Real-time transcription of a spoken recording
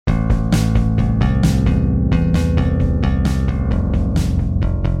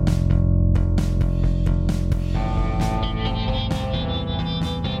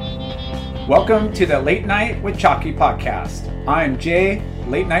Welcome to the Late Night with Chalky podcast. I'm Jay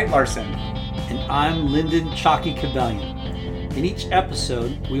Late Night Larson. And I'm Lyndon Chalky Cabellion. In each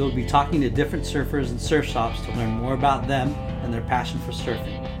episode, we will be talking to different surfers and surf shops to learn more about them and their passion for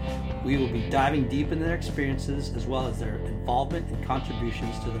surfing. We will be diving deep into their experiences as well as their involvement and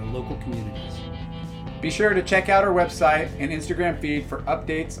contributions to their local communities. Be sure to check out our website and Instagram feed for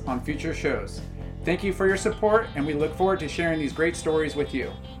updates on future shows. Thank you for your support, and we look forward to sharing these great stories with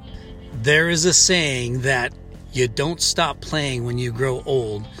you. There is a saying that you don't stop playing when you grow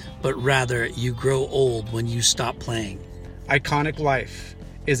old, but rather you grow old when you stop playing. Iconic Life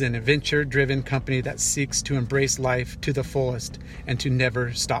is an adventure-driven company that seeks to embrace life to the fullest and to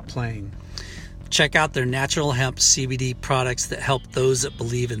never stop playing. Check out their natural hemp CBD products that help those that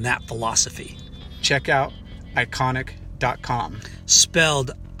believe in that philosophy. Check out iconic.com.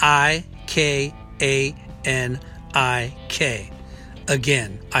 Spelled IKANIK.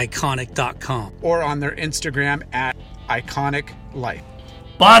 Again, iconic.com. Or on their Instagram at Iconic Life.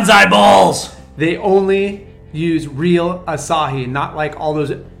 Bonsai bowls! They only use real acai, not like all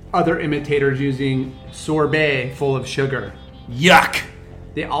those other imitators using sorbet full of sugar. Yuck!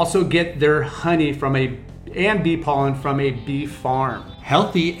 They also get their honey and bee pollen from a bee farm.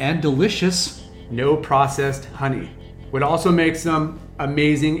 Healthy and delicious. No processed honey. What also makes them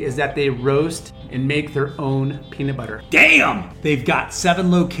amazing is that they roast and make their own peanut butter. Damn! They've got 7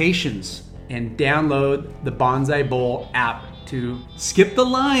 locations. And download the Bonsai Bowl app to Skip the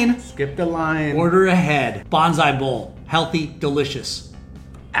line. Order ahead. Bonsai Bowl. Healthy, delicious.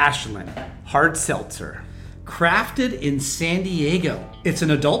 Ashland Hard Seltzer. Crafted in San Diego. It's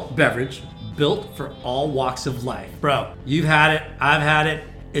an adult beverage built for all walks of life. Bro, you've had it. I've had it.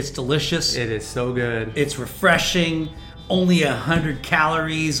 It's delicious. It is so good. It's refreshing. Only 100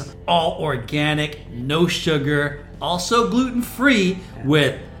 calories. All organic. No sugar. Also gluten-free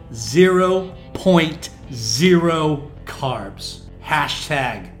with 0.0 carbs.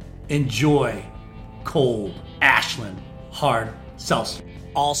 Hashtag enjoy cold Ashland Hard Seltzer.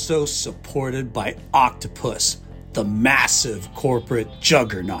 Also supported by Octopus, the massive corporate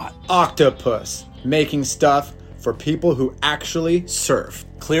juggernaut. Octopus, making stuff for people who actually surf.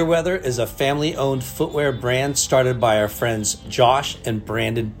 Clearweather is a family-owned footwear brand started by our friends Josh and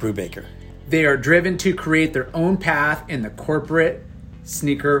Brandon Brubaker. They are driven to create their own path in the corporate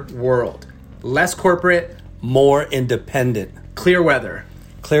sneaker world. Less corporate, More independent. Clearweather.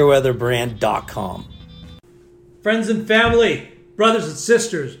 Clearweatherbrand.com. Friends and family, brothers and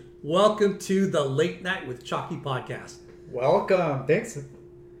sisters, welcome to the Late Night with Chalky podcast. Welcome. Thanks,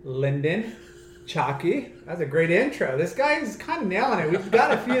 Lyndon. Chalky. That's a great intro. This guy is kind of nailing it. We've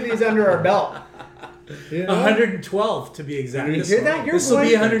got a few of these under our belt. You know? 112 to be exact. You hear that? This will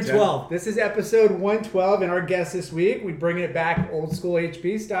be 112. This is episode 112, and our guest this week, we bring it back old school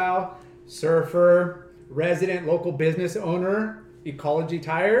HB style. Surfer, resident local business owner, Ecology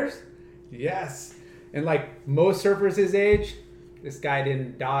Tires. Yes. And like most surfers his age, this guy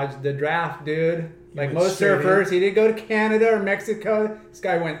didn't dodge the draft, dude. Like most surfers, he didn't go to Canada or Mexico. This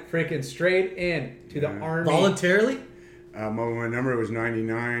guy went freaking straight in to the Army. Voluntarily? My number was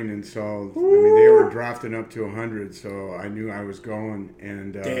 99, and so I mean, they were drafting up to 100, so I knew I was going.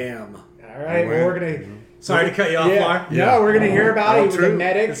 And Damn. All right, well, we're going to... Sorry to cut you off, Lar. No, we're going to hear about it. He was a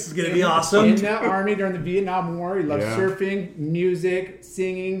medic. This is going to be awesome. In the Army during the Vietnam War. He loved surfing, music,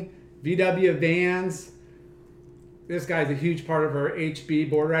 singing, VW vans. This guy's a huge part of our HB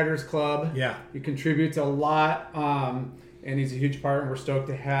Board Riders Club. Yeah. He contributes a lot, and he's a huge part, and we're stoked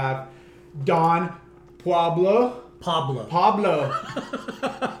to have Don Pueblo. Pablo. Pueblo.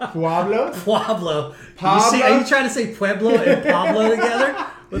 Are you trying to say Pueblo and Pablo together?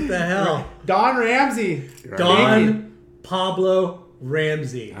 What the hell? Don Ramsey. Don Pablo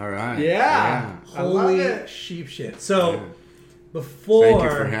Ramsey. all right. Yeah. I love Holy it. sheep shit. So, before... Thank you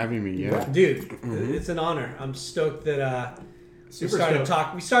for having me. Yeah. Dude, it's an honor. I'm stoked that we started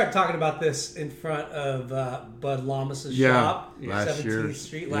talking about this in front of Bud Lamas' shop, last 17th year.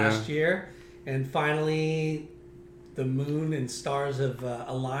 Street last year. And finally, the moon and stars have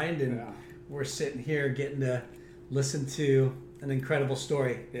aligned, and we're sitting here getting to listen to an incredible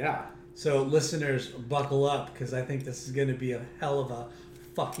story. Yeah. So, listeners, buckle up, because I think this is going to be a hell of a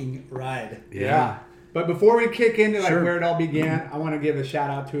fucking ride. Yeah. But before we kick into where it all began, I want to give a shout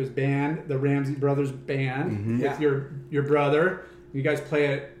out to his band, the Ramsey Brothers Band, with your brother. You guys play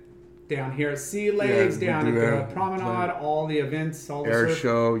it down here at Sea Legs, down at the Promenade, all the events, all the Air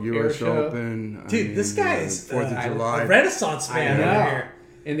show, U.S. Open. Dude, this guy is 4th of July. a Renaissance man over here.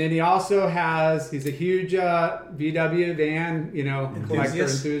 And then he also he's a huge VW van, collector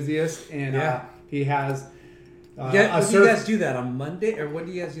enthusiast. And he has When do you guys do that on Monday, or when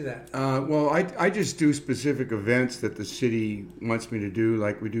do you guys do that? Well, I just do specific events that the city wants me to do.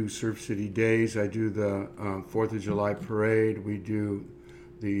 Like we do Surf City Days. I do the 4th of July Parade. We do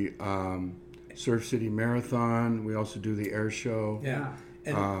the Surf City Marathon. We also do the air show. Yeah.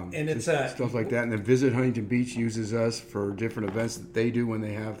 And it's stuff like that. And then Visit Huntington Beach uses us for different events that they do when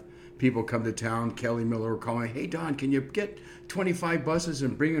they have people come to town. Kelly Miller will call me, hey, Don, can you get 25 buses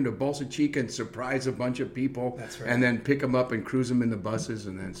and bring them to Bolsa Chica and surprise a bunch of people? That's right. And then pick them up and cruise them in the buses.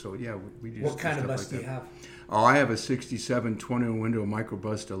 And then, so, yeah, we just What kind of stuff bus like do you that. have? Oh, I have a 67 20-window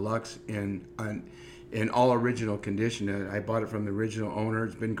microbus deluxe in all original condition. I bought it from the original owner.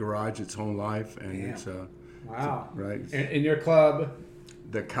 It's been garaged its whole life. And it's wow. Right. In your club.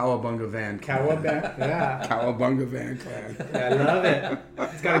 The Cowabunga Van Clan. Yeah. Cowabunga Van Clan. Yeah, I love it.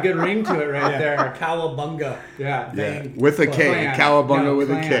 It's got a good ring to it right there. Cowabunga. Yeah. Yeah. With a K. Clan. Cowabunga No, with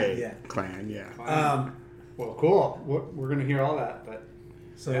clan. a K. Yeah. Clan, yeah. Well, cool. We're going to hear all that. But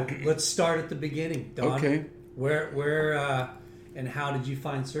So let's start at the beginning, Don. Okay. Where and how did you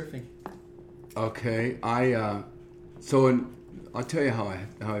find surfing? Okay. I'll tell you how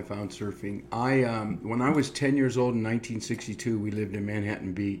I found surfing. When I was 10 years old in 1962, we lived in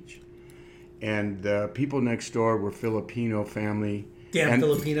Manhattan Beach, and the people next door were Filipino family. Damn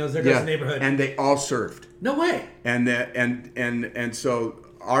Filipinos! There goes the neighborhood. And they all surfed. No way. And so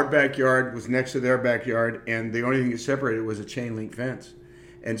our backyard was next to their backyard, and the only thing that separated was a chain link fence.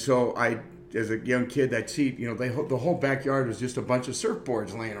 And so as a young kid, I'd see, the whole backyard was just a bunch of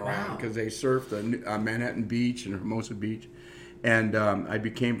surfboards laying around because they surfed on Manhattan Beach and Hermosa Beach. And I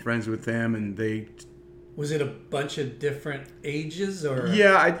became friends with them, and they... Was it a bunch of different ages, or...?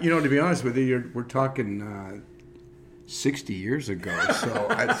 Yeah, to be honest with you, we're talking 60 years ago, so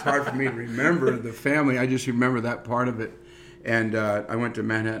it's hard for me to remember the family. I just remember that part of it. And I went to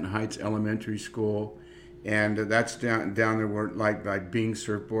Manhattan Heights Elementary School, and that's down there were like Bing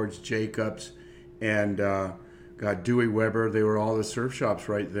Surfboards, Jacobs, and Dewey Weber. They were all the surf shops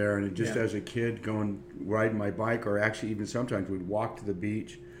right there. And just as a kid riding my bike, or actually even sometimes we'd walk to the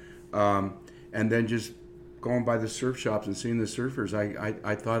beach, and then just going by the surf shops and seeing the surfers,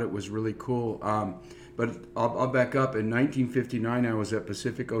 I thought it was really cool. But I'll back up. In 1959, I was at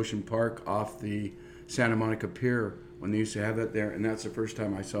Pacific Ocean Park off the Santa Monica Pier when they used to have that there, and that's the first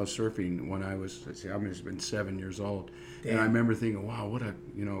time I saw surfing when I was, I must have been 7 years old. Damn. And I remember thinking, wow, what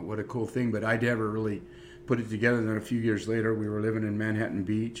a cool thing. But I'd never really put it together. And then a few years later, we were living in Manhattan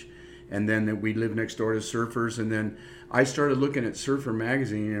Beach, and then we lived next door to surfers. And then I started looking at Surfer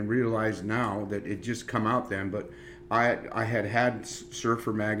Magazine and realized now that it just come out then, but I had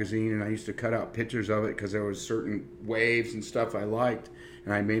Surfer Magazine, and I used to cut out pictures of it because there was certain waves and stuff I liked,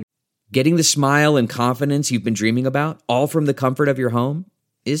 and I made. Getting the smile and confidence you've been dreaming about, all from the comfort of your home,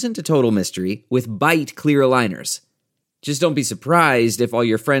 isn't a total mystery with Byte clear aligners. Just don't be surprised if all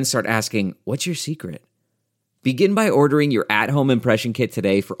your friends start asking, what's your secret? Begin by ordering your at-home impression kit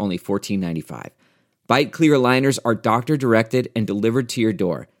today for only $14.95. Byte clear aligners are doctor-directed and delivered to your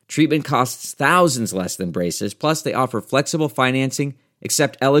door. Treatment costs thousands less than braces, plus they offer flexible financing,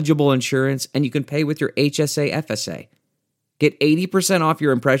 accept eligible insurance, and you can pay with your HSA FSA. Get 80% off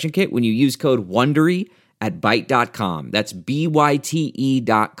your impression kit when you use code WONDERY at Byte.com. That's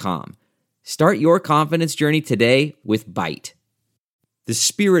BYTE.com. Start your confidence journey today with Byte. The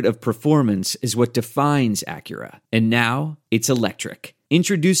spirit of performance is what defines Acura, and now it's electric.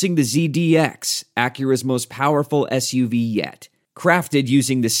 Introducing the ZDX, Acura's most powerful SUV yet. Crafted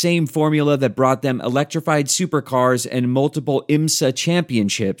using the same formula that brought them electrified supercars and multiple IMSA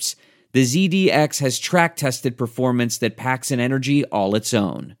championships, the ZDX has track-tested performance that packs an energy all its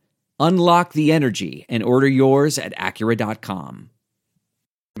own. Unlock the energy and order yours at Acura.com.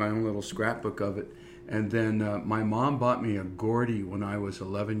 My own little scrapbook of it. And then my mom bought me a Gordy when I was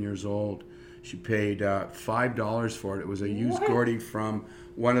 11 years old. She paid $5 for it. It was a used Gordy from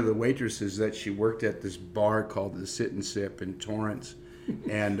one of the waitresses that she worked at this bar called the Sit and Sip in Torrance.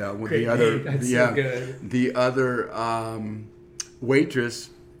 And with the other waitress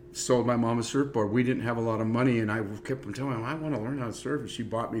sold my mom a surfboard. We didn't have a lot of money, and I kept on telling her, I want to learn how to surf. And she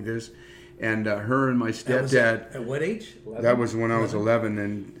bought me this. And her and my stepdad. At what age? 11? That was when I was 11,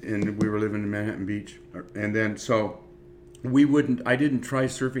 and we were living in Manhattan Beach. And then so I didn't try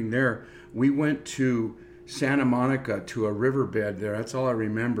surfing there. We went to Santa Monica to a riverbed there. That's all I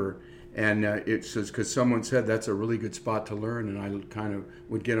remember. And it says, because someone said that's a really good spot to learn, and I kind of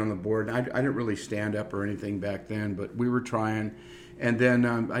would get on the board. I didn't really stand up or anything back then, but we were trying. And then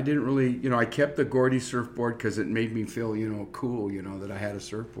I didn't really, I kept the Gordy surfboard because it made me feel, cool, that I had a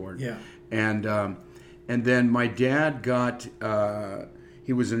surfboard. Yeah. And then my dad got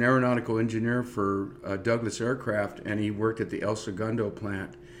he was an aeronautical engineer for Douglas Aircraft, and he worked at the El Segundo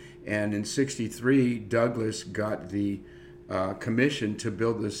plant. And in '63, Douglas got the commission to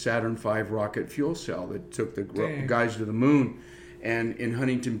build the Saturn V rocket fuel cell that took the guys to the moon. And in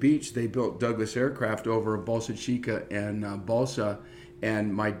Huntington Beach, they built Douglas Aircraft over Bolsa Chica and Balsa.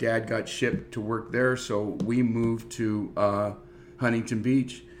 And my dad got shipped to work there, so we moved to Huntington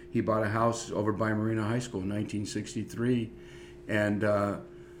Beach. He bought a house over by Marina High School in 1963. And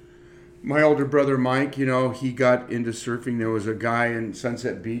my older brother Mike, you know, he got into surfing. There was a guy in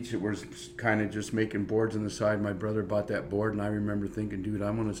Sunset Beach that was kind of just making boards on the side. My brother bought that board, and I remember thinking, dude,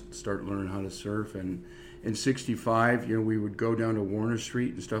 I want to start learning how to surf. And in '65, you know, we would go down to Warner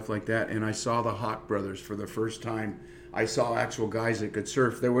Street and stuff like that, and I saw the Hawk brothers for the first time. I saw actual guys that could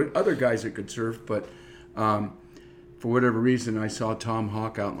surf. There were other guys that could surf, but for whatever reason, I saw Tom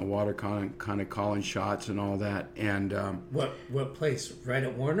Hawk out in the water kind of calling shots and all that. And What place? Right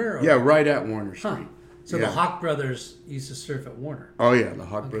at Warner? Or? yeah, right at Warner Street. Huh. So Yeah. the Hawk brothers used to surf at Warner. Oh yeah, the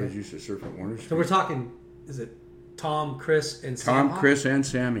Hawk brothers used to surf at Warner Street. So we're talking, is it Tom, Chris, and Sam Tom, Hawk? Chris, and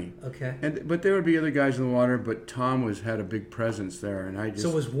Sammy. Okay. But there would be other guys in the water, but Tom had a big presence there, and I just. So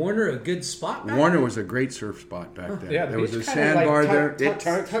was Warner a good spot back Warner then? was a great surf spot back then. Yeah, the there was a beach kinda sandbar like there.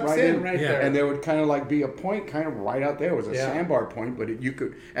 tucks right in right there. And there would kind of like be a point kind of right out there. It was a sandbar point, but you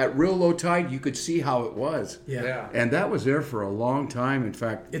could, at real low tide, you could see how it was. Yeah. And that was there for a long time. In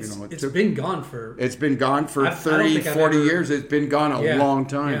fact, It's it's been gone for... It's been gone for I don't 30, think I've 40 ever- years. It's been gone a Yeah. long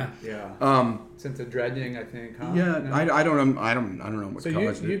time. Yeah. Since the dredging, I think. Huh? Yeah, No? I don't know what So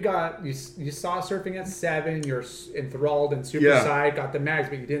caused you it. you saw surfing at 7. You're enthralled and super Yeah. side, got the mags,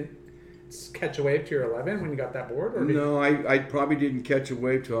 but you didn't catch a wave to your 11 when you got that board, or did No, I probably didn't catch a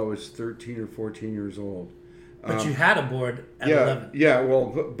wave till I was 13 or 14 years old. But you had a board at Yeah, 11. yeah.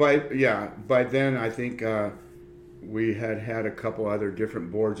 Well, by then I think we had a couple other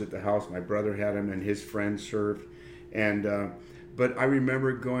different boards at the house. My brother had them, and his friends surfed. And but I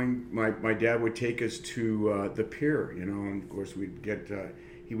remember going. My dad would take us to the pier, you know, and of course we'd get.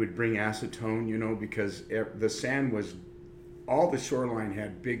 He would bring acetone, you know, because the sand was. All the shoreline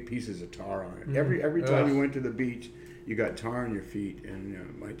had big pieces of tar on it. Every time you went to the beach, you got tar on your feet, and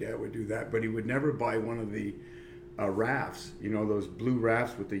my dad would do that. But he would never buy one of the rafts, you know, those blue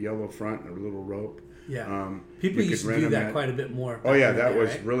rafts with the yellow front and a little rope. Yeah. People used to do that quite a bit more. Oh yeah, back in the that day, was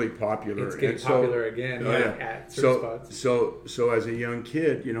right? really popular. it's getting And popular again at surf spots? So as a young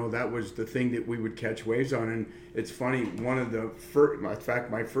kid, you know, that was the thing that we would catch waves on. And it's funny, one of the first, in fact,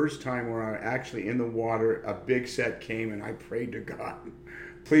 my first time where I actually in the water, a big set came, and I prayed to God,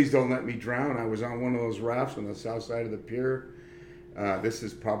 please don't let me drown. I was on one of those rafts on the south side of the pier. This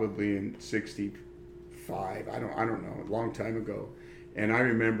is probably in '65. I don't know, a long time ago. And I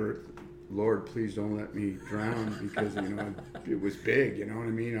remember, Lord, please don't let me drown, because you know it was big. You know what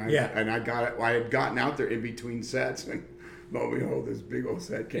I mean? And I had gotten out there in between sets, and lo and behold, this big old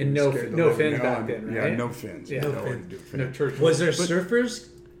set came. And no fins back then, right? Yeah, no fins. Yeah, no no fins. No church. Was there surfers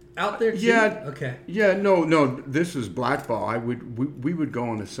out there too? Yeah. Okay. Yeah. No. This was blackball. We would go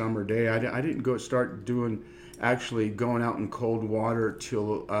on a summer day. I didn't start going out in cold water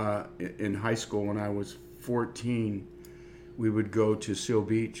till in high school when I was 14. We would go to Seal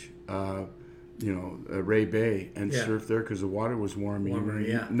Beach, Ray Bay, and surf there because the water was warm.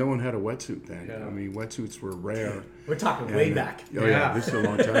 No one had a wetsuit then. Yeah. I mean, wetsuits were rare. We're talking way back. Oh yeah, this is a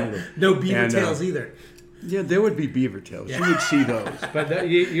long time ago. No beaver tails either. Yeah, there would be beaver tails. You would see those. But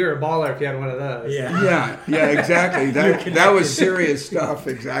you're a baller if you had one of those. Yeah. Yeah, exactly. That was serious stuff,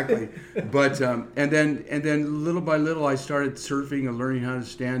 exactly. But and then little by little, I started surfing and learning how to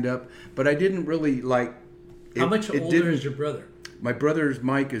stand up. But I didn't really like. How much older is your brother? My brother's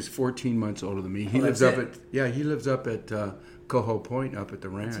Mike is 14 months older than me. He lives up at Coho Point up at the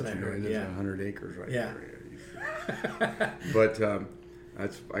ranch. That's what I heard, He lives on 100 acres right there. Yeah. But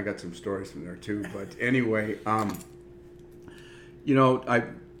I got some stories from there too. But anyway, I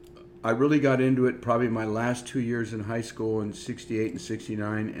really got into it probably my last 2 years in high school in '68 and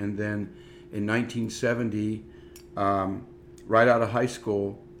 '69, and then in 1970, right out of high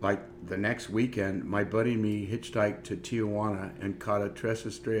school, like the next weekend, my buddy and me hitchhiked to Tijuana and caught a Tres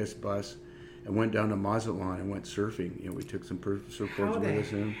Estrellas bus and went down to Mazatlan and went surfing. You know, we took some surfboards How with the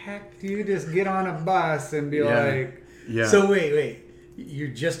us in. heck do you just get on a bus and be like... Yeah. So wait. You're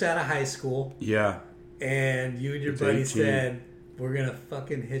just out of high school, Yeah. and you and your It's buddy 18. said, we're going to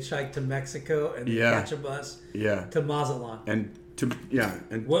fucking hitchhike to Mexico and then catch a bus to Mazatlan. And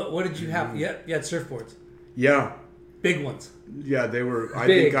What did you have? You had surfboards. Yeah. Big ones. Yeah, they were. I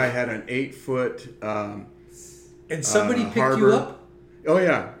Big. think I had an 8-foot. And somebody picked you harbor. up? Oh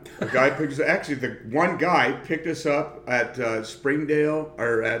yeah, the guy picked us. Actually, the one guy picked us up at Springdale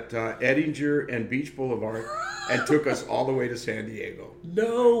or at Edinger and Beach Boulevard, and took us all the way to San Diego.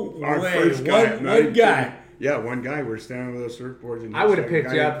 No Our way. first guy. One guy. Yeah, one guy. We're standing with those surfboards. And I would have second picked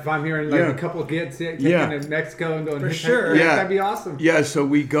guy- you up if I'm hearing like Yeah. a couple of kids taking Yeah. to Mexico and going For hitchhiking. sure. Yeah. That'd be awesome. Yeah, so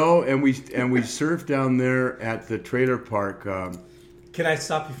we go and we surf down there at the trailer park. Can I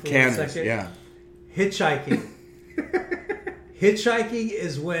stop you for Canvas, 1 second? yeah. Hitchhiking. Hitchhiking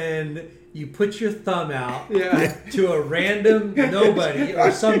is when you put your thumb out Yeah. to a random nobody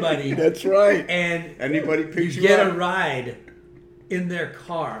or somebody, That's right. and Anybody picks you you get up? a ride in their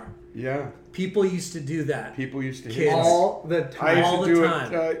car. Yeah, People used to do that. people used to hit Kids. us. All the I time. used all to the do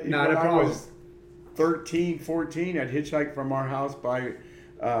time. it Not when a I problem. was 13, 14. I'd hitchhike from our house by,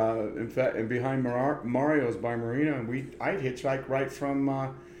 in fact, and behind Mario's by Marina, and I'd hitchhike right from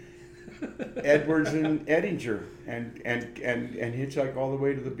Edwards and Edinger, and hitchhike all the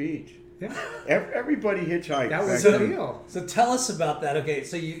way to the beach. Yeah. Everybody hitchhiked. That was back the then. deal. So tell us about that. Okay,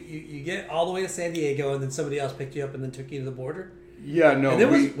 so you get all the way to San Diego, and then somebody else picked you up and then took you to the border? Yeah, no. And there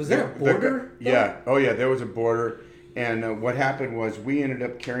was there a border, though? Yeah. Oh, yeah. There was a border, and what happened was we ended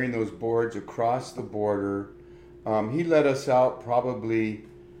up carrying those boards across the border. He let us out probably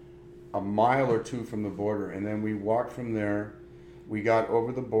a mile or two from the border, and then we walked from there. We got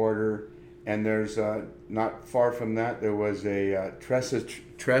over the border, and there's not far from that there was a Tres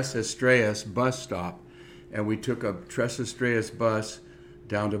Estrellas bus stop, and we took a Tres Estrellas bus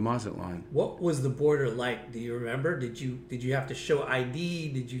down to Mazatlan. What was the border like? Do you remember? Did you have to show ID?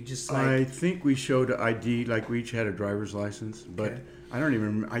 Did you just like? I think we showed ID, like we each had a driver's license, but Okay. I don't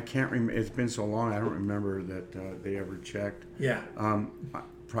even. I can't remember. It's been so long. I don't remember that they ever checked. Yeah.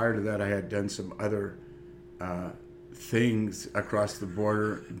 Prior to that, I had done some other things across the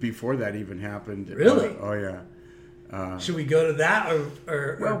border before that even happened. Really? Oh yeah. Should we go to that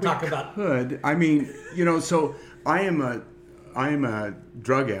or talk about? Could I mean so I am a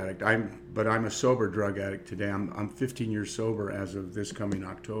drug addict. But I'm a sober drug addict today. I'm 15 years sober as of this coming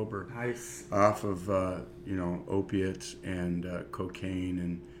October. Nice. Off of opiates and cocaine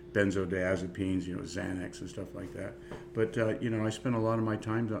and benzodiazepines, Xanax and stuff like that. But I spent a lot of my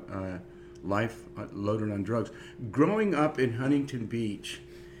life loaded on drugs. Growing up in Huntington Beach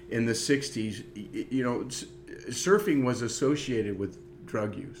in the 60s, surfing was associated with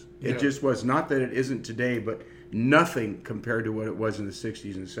drug use. It just was. Not that it isn't today, but nothing compared to what it was in the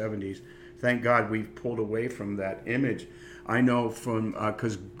 60s and 70s. Thank God we've pulled away from that image. I know from,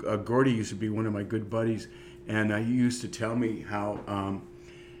 because Gordy used to be one of my good buddies, and he used to tell me how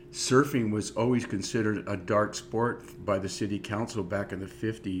surfing was always considered a dark sport by the city council back in the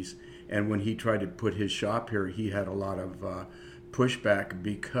 50s. And when he tried to put his shop here, he had a lot of pushback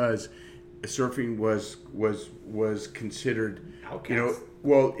because surfing was considered, Outcast.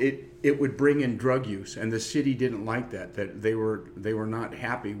 it would bring in drug use, and the city didn't like that. That they were not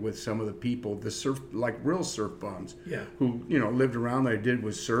happy with some of the people, the surf, like real surf bums, Yeah. who lived around. They did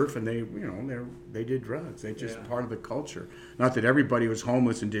was surf, and they did drugs. They just part of the culture. Not that everybody was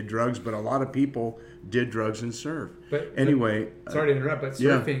homeless and did drugs, but a lot of people did drugs and surf. But Anyway, sorry to interrupt, but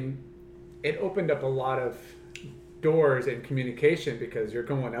yeah. surfing, it opened up a lot of doors in communication because you're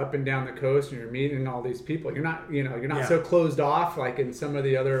going up and down the coast and you're meeting all these people. You're not, you're not Yeah. so closed off like in some of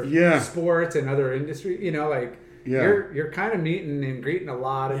the other Yeah. sports and other industry. You're kind of meeting and greeting a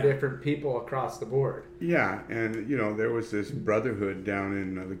lot of Yeah. different people across the board. Yeah, and there was this brotherhood down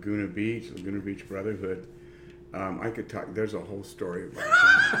in Laguna Beach Brotherhood. I could talk. There's a whole story about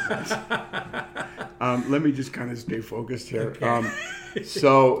that. Let me just kind of stay focused here.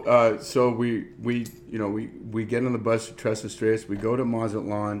 So we get on the bus to Tres Estrellas. We go to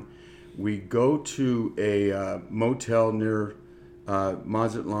Mazatlan. We go to a motel near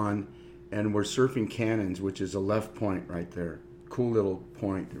Mazatlan, and we're surfing Cannons, which is a left point right there. Cool little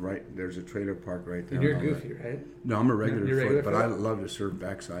point, right? There's a trailer park right there. And you're and all that. goofy, right? No, I'm a regular You're foot, regular but foot? I love to surf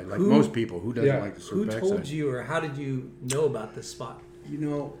backside. Like Who- most people, who doesn't Yeah. like to surf Who backside? told you, or how did you know about this spot?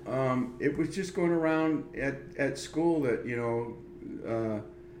 It was just going around at school that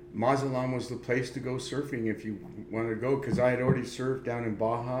Mazatlan was the place to go surfing if you wanted to go, because I had already surfed down in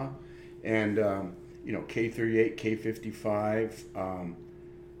Baja, and K38, K55,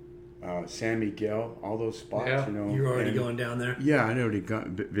 San Miguel, all those spots. Yeah. You're already and- going down there. Yeah, I already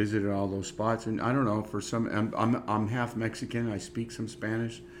visited all those spots, and I don't know. For some, I'm half Mexican. I speak some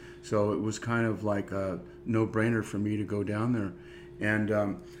Spanish, so it was kind of like a no-brainer for me to go down there.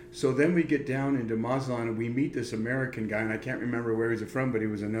 And so then we get down into Mazatlan, and we meet this American guy, and I can't remember where he's from, but he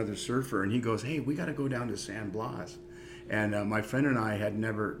was another surfer, and he goes, "Hey, we got to go down to San Blas." And my friend and I had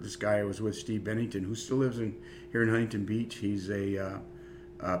never. This guy I was with, Steve Bennington, who still lives here in Huntington Beach. He's a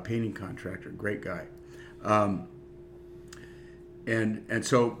painting contractor, great guy. And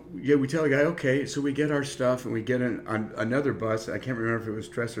so we tell the guy, okay, so we get our stuff and we get on another bus. I can't remember if it was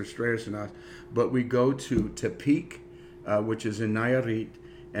Tres or Strayers or not, but we go to Tepic, which is in Nayarit,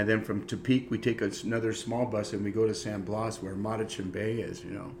 and then from Tepic we take another small bus and we go to San Blas, where Marichin Bay is,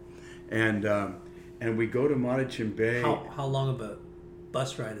 and we go to Marichin Bay. How long of a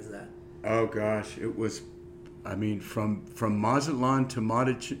bus ride is that? Oh gosh, it was. I mean, from Mazatlan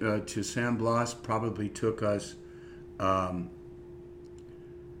to San Blas probably took us.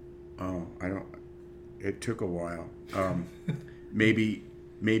 It took a while. Maybe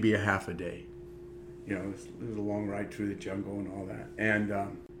a half a day. It was a long ride through the jungle and all that. And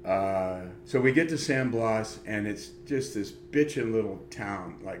so we get to San Blas, and it's just this bitchin' little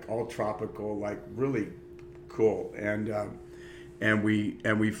town, like all tropical, like really cool. And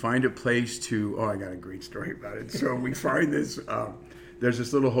we find a place to. Oh, I got a great story about it. So we find this. There's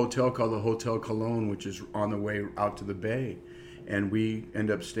this little hotel called the Hotel Cologne, which is on the way out to the bay. And we end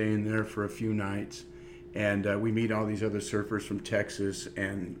up staying there for a few nights, and we meet all these other surfers from Texas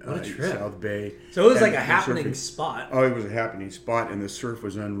and South Bay. So it was like a happening spot. Oh, it was a happening spot, and the surf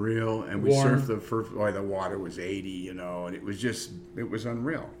was unreal. And we surfed the first. Oh, the water was 80, and it was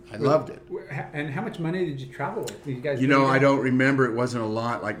unreal. I loved it. And how much money did you travel with? Did you guys? I don't remember. It wasn't a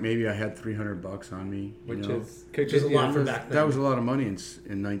lot. Like maybe I had $300 on me, which is a lot for back then. That was a lot of money in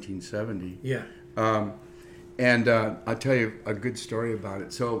 1970. Yeah. And I'll tell you a good story about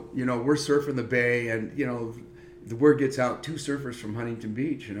it. So, we're surfing the bay, and, the word gets out, 2 surfers from Huntington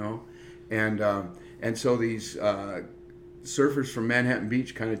Beach, and so these surfers from Manhattan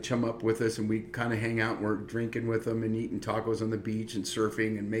Beach kind of chum up with us, and we kind of hang out, and we're drinking with them and eating tacos on the beach and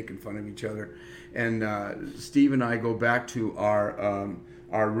surfing and making fun of each other. And Steve and I go back to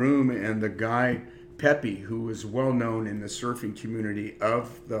our room, and the guy, Pepe, who was well known in the surfing community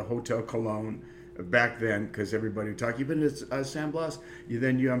of the Hotel Cologne, back then, because everybody would talk. You've been to San Blas?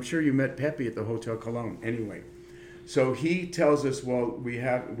 I'm sure you met Pepe at the Hotel Cologne. Anyway, so he tells us, well, we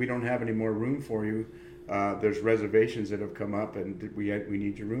don't have any more room for you. There's reservations that have come up, and we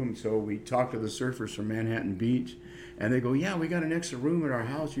need your room. So we talk to the surfers from Manhattan Beach, and they go, yeah, we got an extra room at our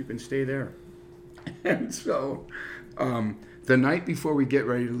house. You can stay there. And so the night before we get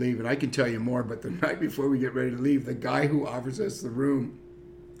ready to leave, and I can tell you more, but the night before we get ready to leave, the guy who offers us the room,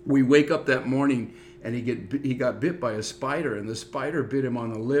 we wake up that morning, and he got bit by a spider, and the spider bit him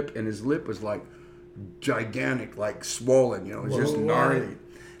on the lip, and his lip was like gigantic, like swollen, it was just gnarly.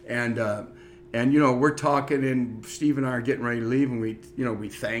 And we're talking, and Steve and I are getting ready to leave, and we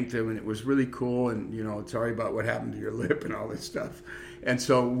thanked him, and it was really cool, and sorry about what happened to your lip and all this stuff. And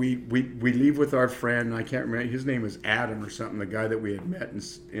so we leave with our friend, and I can't remember, his name was Adam or something, the guy that we had met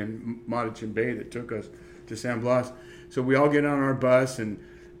in Marichin Bay that took us to San Blas. So we all get on our bus, and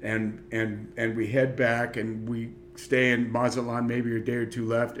we head back, and we stay in Mazatlan maybe a day or two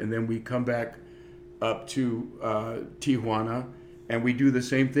left, and then we come back up to Tijuana, and we do the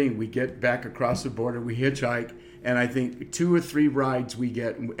same thing. We get back across the border, we hitchhike, and I think 2 or 3 rides we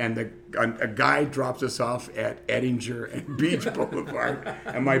get, and a guy drops us off at Ettinger and Beach Boulevard,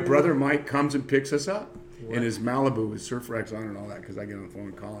 and my brother Mike comes and picks us up in his Malibu with surf racks on and all that, because I get on the phone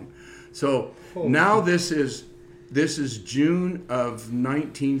and call him. So now this is June of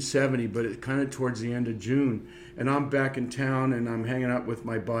 1970, but it's kind of towards the end of June. And I'm back in town, and I'm hanging out with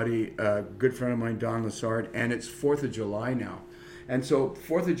my buddy, a good friend of mine, Don Lassard, and it's 4th of July now. And so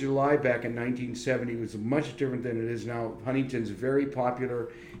 4th of July back in 1970 was much different than it is now. Huntington's very popular.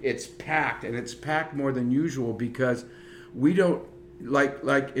 It's packed, and it's packed more than usual because we don't,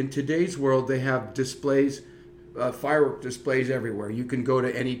 like in today's world, they have displays, firework displays everywhere. You can go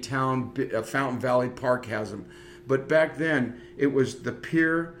to any town, Fountain Valley Park has them. But back then, it was the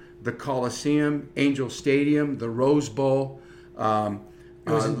Pier, the Coliseum, Angel Stadium, the Rose Bowl. It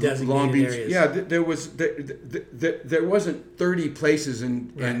was in designated Long Beach. areas. Yeah, there wasn't 30 places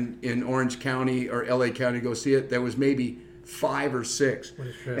in Orange County or LA County to go see it. There was maybe 5 or 6.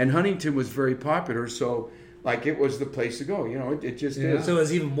 And Huntington was very popular, so it was the place to go. It just is. So it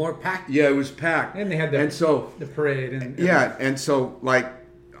was even more packed. Yeah, it was packed. And they had the parade. And so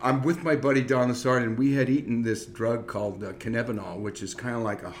I'm with my buddy Don Lassard, and we had eaten this drug called cannabinol, which is kind of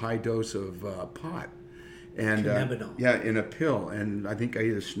like a high dose of pot. And cannabinol. In a pill. And I think I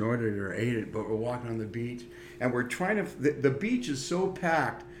either snorted it or ate it. But we're walking on the beach, and we're trying to. The beach is so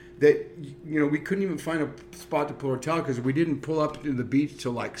packed that we couldn't even find a spot to pull our hotel because we didn't pull up to the beach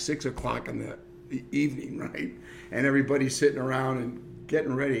till 6 o'clock in the evening, right? And everybody's sitting around and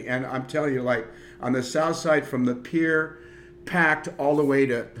getting ready. And I'm telling you, On the south side from the pier, packed all the way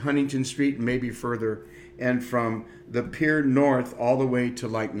to Huntington Street and maybe further. And from the pier north all the way to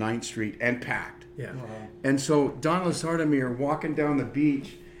like 9th Street and packed. Yeah. And so Don Lizard and me are walking down the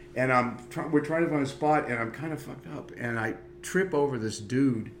beach, and we're trying to find a spot, and I'm kind of fucked up, and I trip over this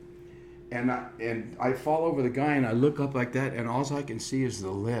dude, and I fall over the guy, and I look up like that, and all I can see is the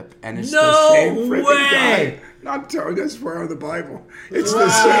lip, and it's the same freaking guy. I'm telling you, I swear on the Bible, it's the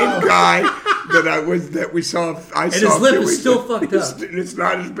same guy that we saw. And his lip is still fucked up. It's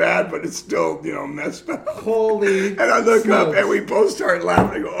not as bad, but it's still messed up. Holy! And I look up, smokes. and we both start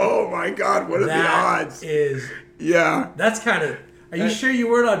laughing. I go, oh my God, what are the odds? That's kind of. Are you sure you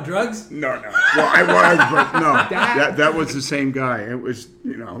weren't on drugs? No. Well, I was, but no. That was the same guy. It was,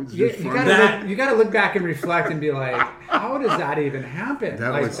 it was just funny. You gotta look back and reflect and be like, how does that even happen?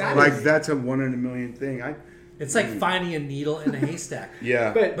 That's a 1 in a million thing. It's like finding a needle in a haystack.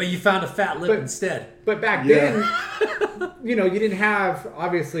 Yeah. But you found a fat lip instead. But back then, you didn't have,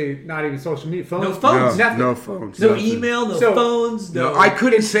 obviously, not even social media. Phones. No phones. No phones. No email, no phones, no. I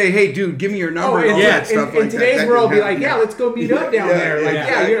couldn't say, hey, dude, give me your number and all that stuff. In today's world, be like, let's go meet up down there.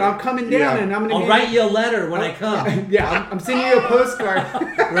 Like, I'm coming down and I'm going to I'll write you a letter when I come. I'm sending you a postcard.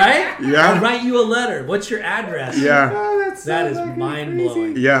 Right? Yeah. I'll write you a letter. What's your address? Yeah. That is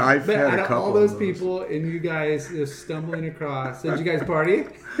mind-blowing. Yeah, I've But had out a of couple all those of people and you guys just stumbling across, did you guys party?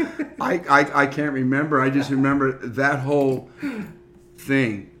 I can't remember. I just remember that whole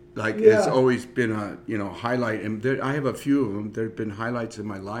thing. Like it's always been a highlight, and I have a few of them. There've been highlights in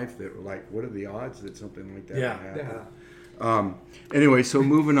my life that were like, what are the odds that something like that would happen? Anyway, so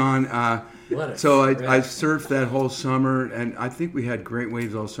moving on. So I surfed that whole summer, and I think we had great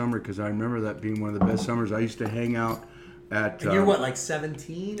waves all summer because I remember that being one of the best summers. I used to hang out at. And you're what, like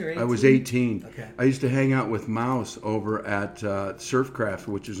 17 or 18? I was 18. Okay. I used to hang out with Mouse over at Surfcraft,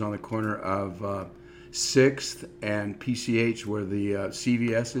 which is on the corner of 6th and PCH, where the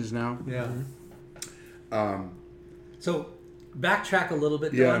CVS is now. Yeah. So backtrack a little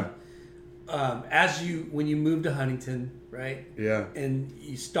bit, Don. When you moved to Huntington, right? Yeah. And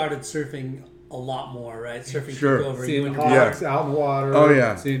you started surfing a lot more, right? Surfing Sure. took over. Seeing You went to hawks out in the water. Oh,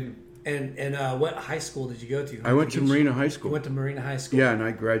 yeah. And what high school did you go to? I went to Marina High School. You went to Marina High School? Yeah, and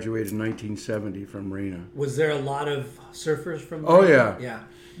I graduated in 1970 from Marina. Was there a lot of surfers from Oh, Marina? yeah. Yeah.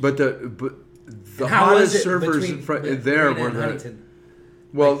 But the How was hottest it surfers there Marina were and Huntington?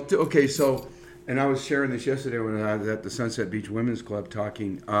 Well, okay, so, and I was sharing this yesterday when I was at the Sunset Beach Women's Club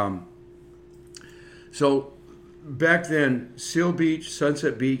talking. So back then, Seal Beach,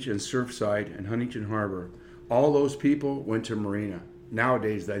 Sunset Beach, and Surfside, and Huntington Harbor, all those people went to Marina.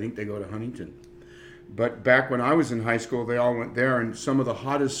 Nowadays, I think they go to Huntington. But back when I was in high school, they all went there, and some of the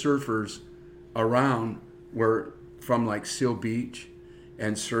hottest surfers around were from like Seal Beach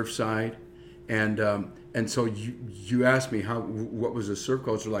and Surfside, and so you asked me what was the surf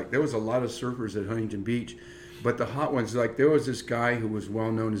culture like. There was a lot of surfers at Huntington Beach, but the hot ones, like there was this guy who was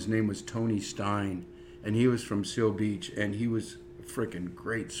well known. His name was Tony Stein, and he was from Seal Beach, and he was a freaking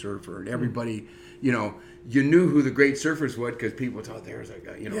great surfer, and everybody, you knew who the great surfers were because people thought there's a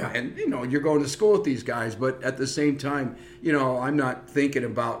guy, and you're going to school with these guys, but at the same time, I'm not thinking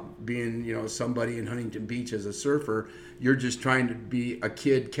about being, somebody in Huntington Beach as a surfer. You're just trying to be a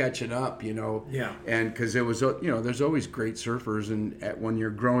kid catching up, Yeah. And because there was, there's always great surfers, and when you're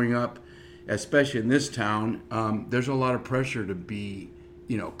growing up, especially in this town, there's a lot of pressure to be,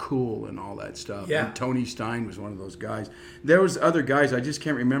 cool and all that stuff. Yeah. And Tony Stein was one of those guys. There was other guys. I just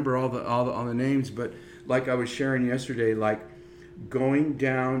can't remember all the names, but like I was sharing yesterday, like going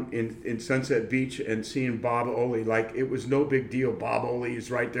down in Sunset Beach and seeing Bob Oley, like it was no big deal. Bob Oley is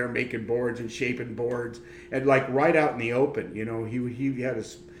right there making boards and shaping boards, and like right out in the open.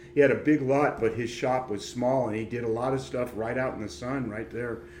 He had a big lot, but his shop was small, and he did a lot of stuff right out in the sun, right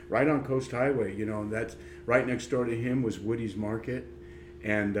there, right on Coast Highway. That's right next door to him was Woody's Market,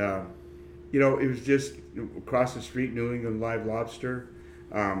 and it was just across the street, New England Live Lobster.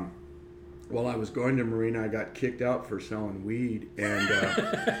 While I was going to Marina, I got kicked out for selling weed, and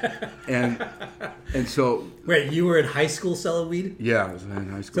so. Wait, you were in high school selling weed? Yeah, I was in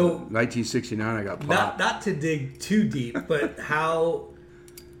high school. So, 1969, I got popped. Not to dig too deep, but how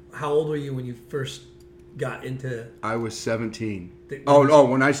old were you when you first got into? I was 17.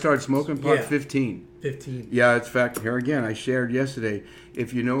 When I started smoking pot, 15. 15. Yeah, in fact, here again, I shared yesterday.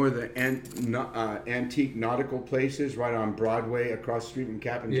 If you know where the antique nautical place is, right on Broadway, across the street from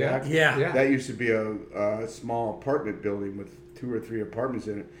Cap and Jack. Yeah. That used to be a small apartment building with 2 or 3 apartments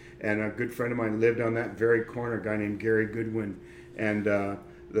in it. And a good friend of mine lived on that very corner, a guy named Gary Goodwin. And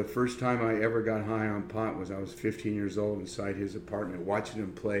the first time I ever got high on pot was I was 15 years old inside his apartment, watching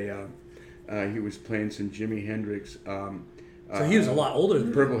him play He was playing some Jimi Hendrix. So he was a lot older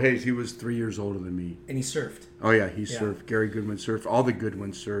than Purple you. Haze. He was 3 years older than me. And he surfed. Oh yeah, he Yeah. surfed. Gary Goodwin surfed. All the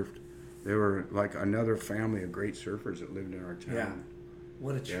Goodwins surfed. They were like another family of great surfers that lived in our town. Yeah.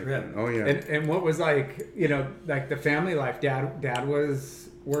 What a Yeah. trip. Oh yeah. And what was like, like the family life? Dad was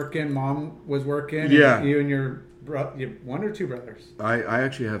working, mom was working. Yeah. And you and your one or two brothers? I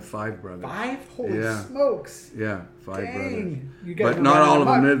actually have 5 brothers. 5? Holy Yeah. smokes! Yeah, 5 Dang. brothers. You guys But were not running all of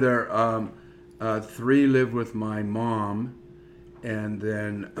them amok. live there. 3 live with my mom, and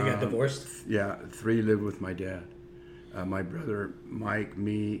then They got divorced? Yeah, 3 live with my dad. My brother Mike,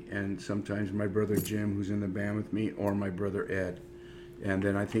 me, and sometimes my brother Jim, who's in the band with me, or my brother Ed. And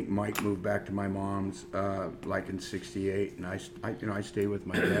then I think Mike moved back to my mom's like in '68, and I stay with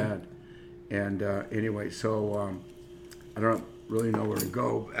my dad. And anyway, so I don't really know where to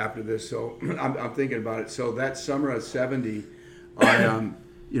go after this. So I'm thinking about it. So that summer of '70, I am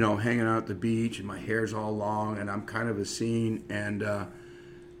hanging out at the beach, and my hair's all long, and I'm kind of a scene. And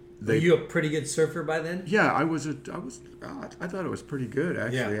Were you a pretty good surfer by then? yeah, I thought it was pretty good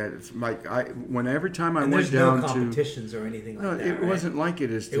actually. Yeah. It's like every time I And went there's no down to competitions or anything like no, that, it right? wasn't like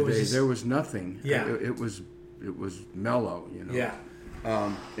it is today. was just- There was nothing. Yeah. It was mellow, Yeah.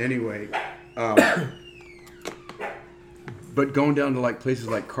 Anyway, but going down to like places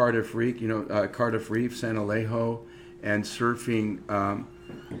like Cardiff Reef, Cardiff Reef, San Alejo, and surfing.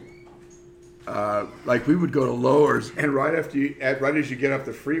 Like we would go to Lowers, and right as you get up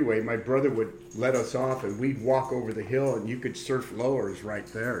the freeway, my brother would let us off, and we'd walk over the hill, and you could surf Lowers right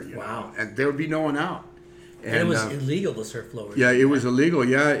there. Wow. And there would be no one out. And it was illegal to surf Lowers. Yeah, it was illegal.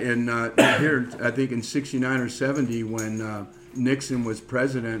 Yeah, and here I think in '69 or '70 when Nixon was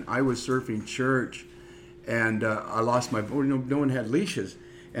president, I was surfing Church, and I lost my board. No one had leashes,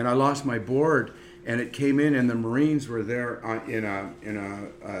 and I lost my board. And it came in, and the Marines were there in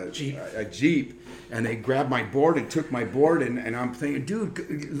a Jeep, and they grabbed my board and took my board, and I'm thinking, dude,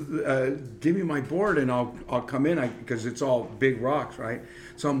 give me my board, and I'll come in, because it's all big rocks, right?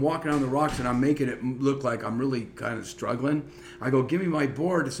 So I'm walking on the rocks, and I'm making it look like I'm really kind of struggling. I go, give me my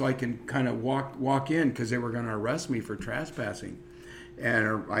board so I can kind of walk in, because they were going to arrest me for trespassing.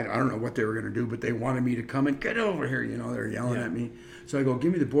 And I don't know what they were going to do, but they wanted me to come and get over here. They're yelling at me. So I go,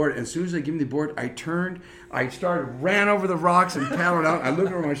 give me the board. And as soon as they give me the board, I turned, ran over the rocks and paddled out. I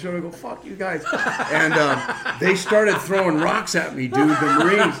looked over my shoulder and go, fuck you guys. And they started throwing rocks at me, dude, the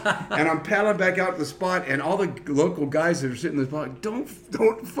Marines. And I'm paddling back out to the spot, and all the local guys that are sitting in the spot, don't,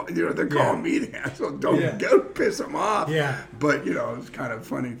 they're calling me the asshole. Don't piss them off. Yeah. But, it's kind of a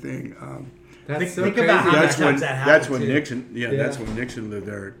funny thing. That's so Think crazy. about how That's many when times that happened, that's when too. Nixon that's when Nixon lived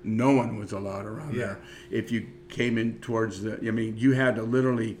there. No one was allowed around Yeah. there. If you came in towards you had to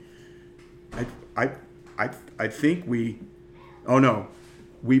literally. I think we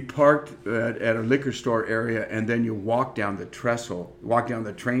parked at a liquor store area, and then you walked down the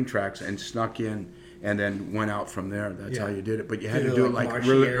train tracks, and snuck in, and then went out from there. That's how you did it. But you had Through to the, do it like, like marshy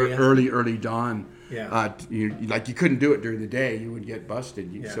really area? early dawn. Yeah. You couldn't do it during the day. You would get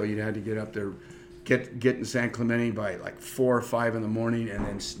busted. So you had to get up there, get in San Clemente by like 4 or 5 in the morning, and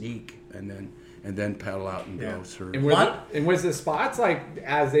then sneak, and then paddle out and go surf. And was the spots like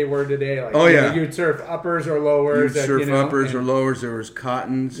as they were today? Like, Oh, yeah. you would surf uppers or lowers. You'd surf uppers and- or lowers. There was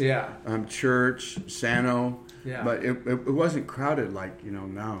Cottons, Yeah. Church, Sano. Yeah. But it wasn't crowded like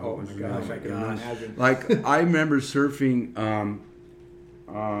now. Oh It was my gosh, really I can good. imagine. Like I remember surfing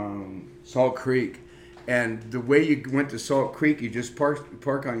Salt Creek, and the way you went to Salt Creek, you just park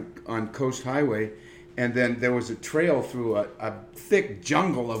on Coast Highway, and then there was a trail through a thick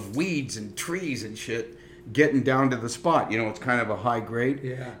jungle of weeds and trees and shit, getting down to the spot. It's kind of a high grade.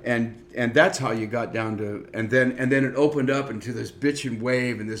 Yeah. And that's how you got down to, and then it opened up into this bitchin'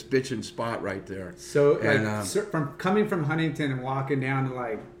 wave and this bitchin' spot right there. So, And, from coming from Huntington and walking down to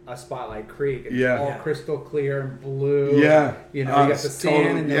like a spot like Creek, it's Yeah. all Yeah. crystal clear and blue. Yeah. You got the It's sand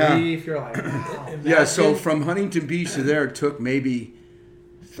total- and the yeah. reef. You're like, wow. Yeah, so from Huntington Beach to there, it took maybe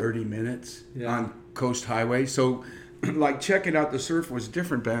 30 minutes on Coast Highway. So, like, checking out the surf was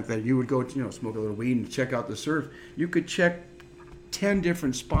different back then. You would go, smoke a little weed and check out the surf. You could check 10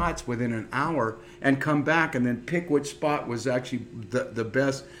 different spots within an hour and come back and then pick which spot was actually the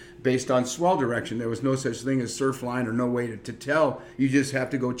best based on swell direction. There was no such thing as surf line or no way to tell. You just have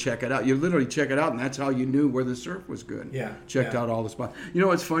to go check it out. You literally check it out, and that's how you knew where the surf was good. Yeah, Checked yeah. out all the spots.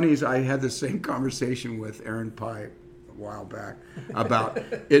 What's funny is I had the same conversation with Aaron Pye a while back about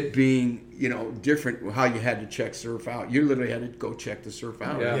it being, different, how you had to check surf out. You literally had to go check the surf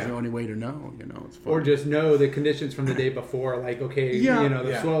out. Yeah. There's the only way to know, it's fun. Or just know the conditions from the day before, like, okay, Yeah. the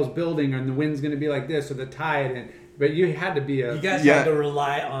Yeah. swell's building and the wind's going to be like this, or the tide, But you had to be a. You guys Yeah. had to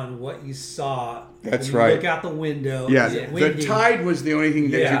rely on what you saw. That's when you right. Look out the window. Yeah, is it the windy? tide was the only thing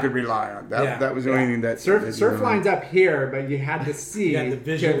that Yeah. you could rely on. That, Yeah. that was the only thing that Surf line's up here, but you had to see You had to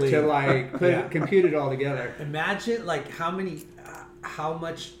visually- to like put, Yeah. compute it all together. Imagine like how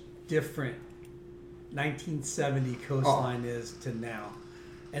much different 1970 coastline is to now,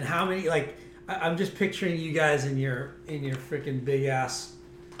 and how many like I'm just picturing you guys in your freaking big ass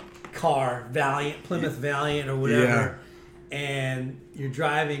car, Plymouth Valiant or whatever, and you're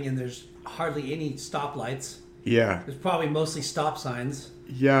driving and there's hardly any stoplights. Yeah, There's probably mostly stop signs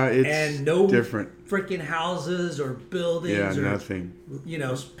yeah, it's and no different. freaking houses or buildings Yeah, or nothing.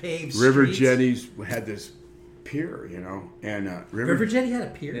 Paved River streets. Jetties had this pier, and River Jetty had a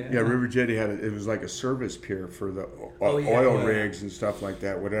pier. Yeah, River Jetty it was like a service pier for the oil yeah. rigs and stuff like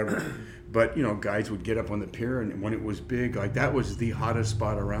that, whatever. But guys would get up on the pier, and when it was big, like that was the hottest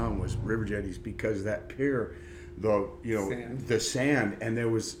spot around was River Jetties because that pier, Sand. the sand, and there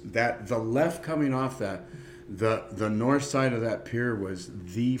was the left coming off that. The north side of that pier was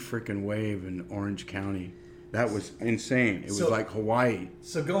the freaking wave in Orange County. That was insane. It was like Hawaii.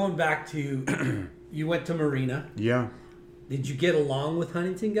 So going back to, you went to Marina. Yeah. Did you get along with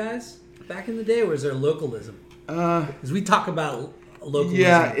Huntington guys back in the day, or was there localism? Because we talk about localism.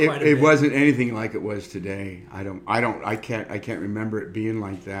 Yeah, quite a it bit. wasn't anything like it was today. I can't remember it being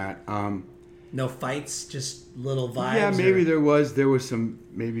like that. No fights, just little vibes. Yeah, maybe or- there was some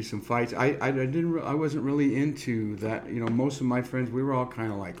fights. I wasn't really into that. Most of my friends, we were all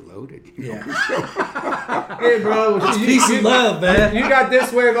kind of like loaded. Yeah. Hey, bro, Peace and love, man. You got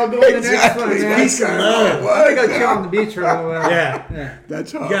this wave. I'll go to the next one, man. Peace and love. I'm gonna go chill on the beach for a little while. Yeah.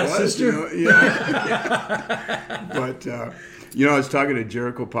 That's how You got it a was, sister? Yeah. But I was talking to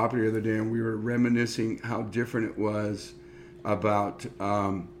Jericho Poppy the other day, and we were reminiscing how different it was about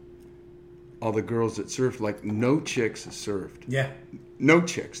all the girls that surfed. Like no chicks surfed. Yeah. No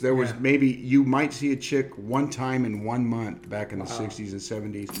chicks. There was Yeah. maybe you might see a chick one time in 1 month back in the 60s and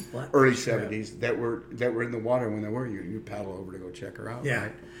 70s, What? early Sure. 70s that were in the water when they were. You paddle over to go check her out. Yeah.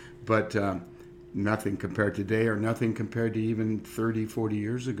 Right? But nothing compared to today, or nothing compared to even 30, 40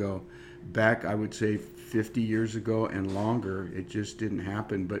 years ago. Back, I would say 50 years ago and longer, it just didn't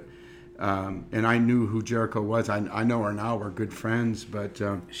happen. But and I knew who Jericho was. I know her now. We're good friends. But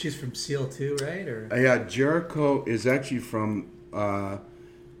She's from SEAL too, right? Or yeah, Jericho is actually from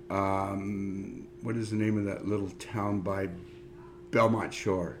what is the name of that little town by Belmont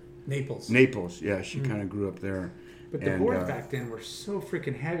Shore? Naples. Naples. Yeah, she kind of grew up there. But the boards back then were so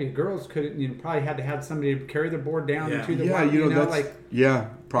freaking heavy. Girls couldn't, probably had to have somebody carry the board down Yeah. into the Yeah, water. that's like yeah,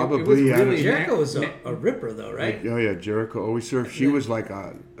 it probably. was yeah. really- Jericho was a ripper, though, right? Oh yeah, Jericho always surfed. She was like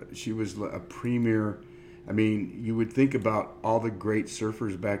a premier. I mean, you would think about all the great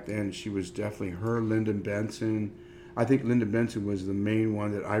surfers back then. She was definitely her. Lyndon Benson. I think Lyndon Benson was the main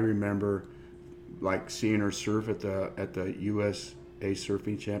one that I remember, like seeing her surf at the USA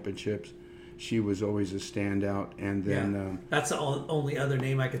Surfing Championships. She was always a standout. And then That's the only other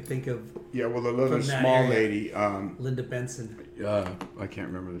name I could think of. the little From that small area. lady. Linda Benson. I can't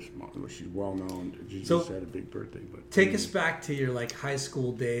remember the small. She's well known. She So, just had a big birthday. But Take us back to your high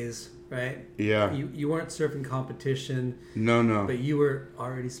school days, right? Yeah. You weren't surfing competition, No. but you were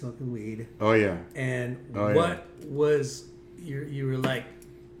already smoking weed. Oh yeah. And Oh, yeah. what was you were like,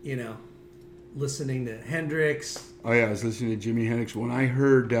 listening to Hendrix? Oh yeah, I was listening to Jimi Hendrix when I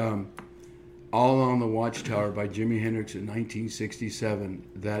heard "All Along the Watchtower" by Jimi Hendrix in 1967.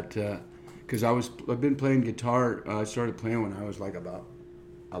 That because I've been playing guitar. I started playing when I was like about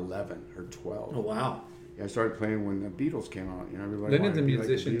 11 or 12. Oh wow! Yeah, I started playing when the Beatles came out. Everybody Lyndon's a wanted to be like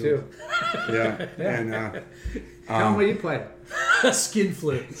the musician Beatles. too. Yeah, and Tell him what you play. Skin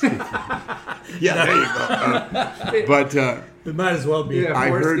flute. yeah, there you go. But It might as well be. Yeah. I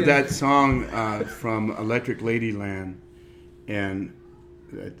heard Foreskin. that song from Electric Ladyland, and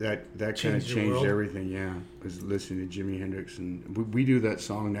that kind of Changed your changed world. everything. Yeah, I was listening to Jimi Hendrix, and we do that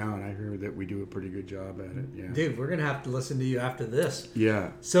song now, and I heard that we do a pretty good job at it. Yeah, Dude, we're gonna have to listen to you after this. yeah,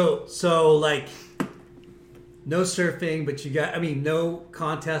 So like, no surfing, but you got. No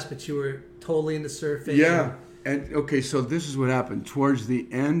contest, but you were totally into surfing. yeah. And okay, so this is what happened towards the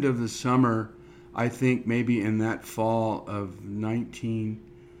end of the summer. I think maybe in that fall of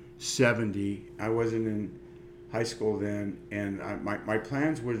 1970, I wasn't in high school then, and my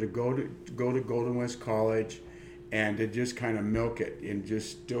plans were to go to Golden West College, and to just kind of milk it and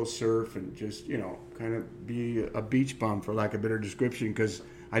just still surf and just kind of be a beach bum, for lack of a better description, because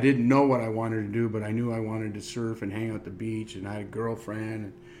I didn't know what I wanted to do, but I knew I wanted to surf and hang out at the beach, and I had a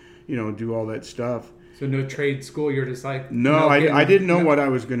girlfriend, and do all that stuff. So no trade school. You're just like No, I didn't know what I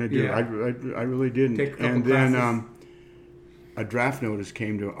was going to do. Yeah. I really didn't. Take a couple And then classes. a draft notice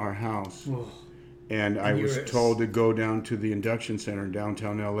came to our house. Oh. And I you was were- told to go down to the induction center in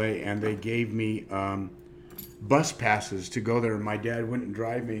downtown LA, and they gave me bus passes to go there. And my dad wouldn't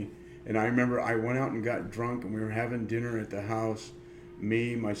drive me. And I remember I went out and got drunk, and we were having dinner at the house.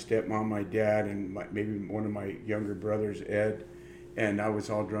 Me, my stepmom, my dad, and maybe one of my younger brothers, Ed. And I was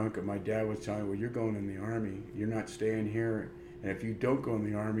all drunk, and my dad was telling me, well, you're going in the Army. You're not staying here. And if you don't go in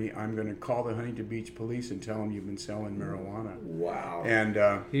the Army, I'm going to call the Huntington Beach police and tell them you've been selling marijuana. Wow. And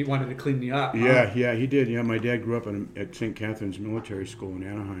He wanted to clean you up. Huh? yeah, he did. Yeah, my dad grew up at St. Catherine's Military School in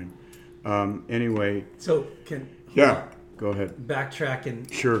Anaheim. Anyway, So can yeah, go ahead. backtrack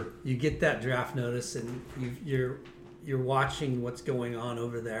and Sure. you get that draft notice and you're watching what's going on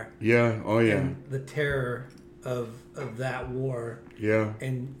over there. Yeah. Oh yeah. And the terror of that war, Yeah.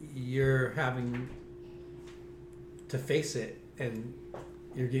 and you're having to face it, and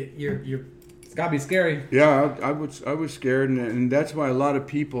you're It's got to be scary. Yeah. I was scared, and that's why a lot of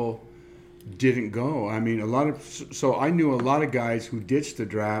people didn't go. I mean, so I knew a lot of guys who ditched the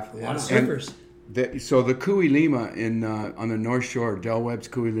draft. a lot of And surfers. So the Kui Lima on the North Shore, Del Webb's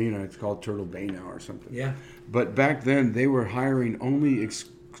Kui Lima, it's called Turtle Bay now or something. Yeah. But back then, they were hiring only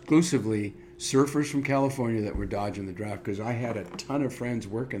exclusively surfers from California that were dodging the draft, because I had a ton of friends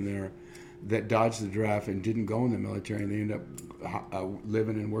working there that dodged the draft and didn't go in the military, and they ended up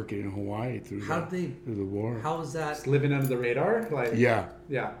living and working in Hawaii through the war. How was that? Just living under the radar. Like Yeah,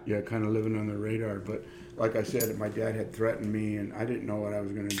 Yeah. kind of living on the radar. But like I said, my dad had threatened me, and I didn't know what I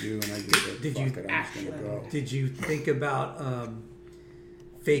was going to do, and I just said, Did fuck you it, I'm just going to go. Did you think about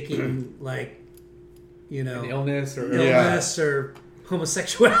faking like An illness or illness or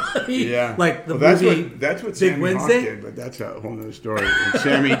homosexuality? Yeah, Like the well, movie that's what Big Sammy Wednesday? Hawk did, but that's a whole nother story. And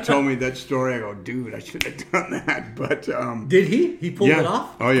Sammy told me that story. I go, dude, I should have done that. But Did he? He pulled it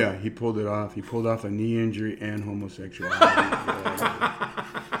off? Oh yeah, he pulled it off. He pulled off a knee injury and homosexuality.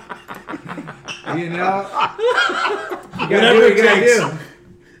 You know, you gotta do what you gotta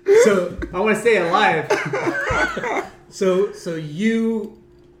do. So I want to stay alive. so you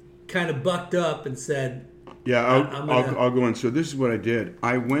kind of bucked up and said, Yeah, I'm gonna- I'll go in. So this is what I did.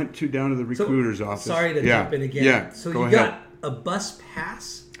 I went down to the so, recruiter's office. Sorry to yeah, jump in again. Yeah, So go you ahead. got a bus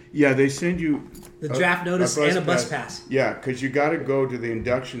pass, Yeah, they send you the draft notice, and a bus pass. Yeah, because you got to go to the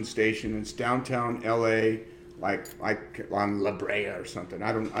induction station. It's downtown L.A., like on La Brea or something.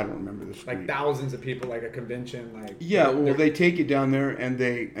 I don't remember the street. Like thousands of people, like a convention. Like Yeah, well, they take you down there, and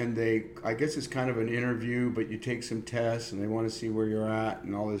they I guess it's kind of an interview, but you take some tests, and they want to see where you're at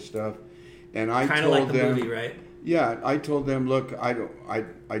and all this stuff. And I Kind of told like the them, movie, right? yeah, I told them, look, I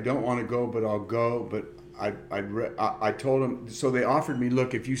don't want to go, but I'll go. But I told them, so they offered me,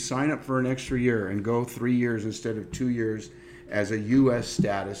 look, if you sign up for an extra year and go 3 years instead of 2 years as a U.S.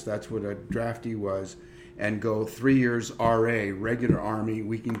 status, that's what a draftee was, and go 3 years RA, regular Army,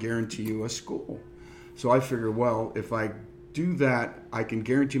 we can guarantee you a school. So I figured, well, if I do that, I can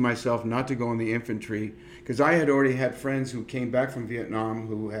guarantee myself not to go in the infantry, because I had already had friends who came back from Vietnam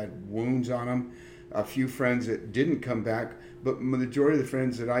who had wounds on them, a few friends that didn't come back, but the majority of the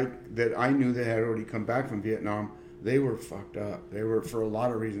friends that I knew that had already come back from Vietnam, they were fucked up. They were, for a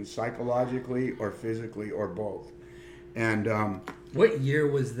lot of reasons, psychologically or physically or both. And What year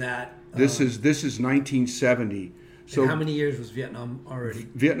was that? this is 1970. So And how many years was Vietnam already?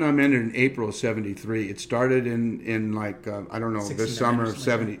 Vietnam ended in April of '73. It started in like I don't know, 69 the summer or of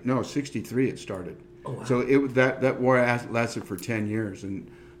something '70. No, '63 it started. Oh, wow. So that war lasted for 10 years, and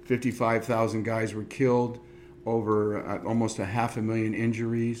 55,000 guys were killed, over almost 500,000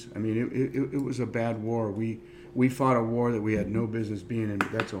 injuries. I mean, it was a bad war. We fought a war that we had no business being in.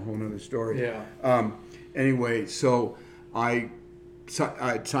 That's a whole other story. Yeah. Anyway, so I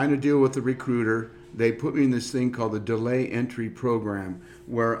signed a deal with the recruiter. They put me in this thing called the Delay Entry Program,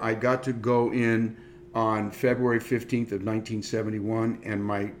 where I got to go in on February 15th of 1971, and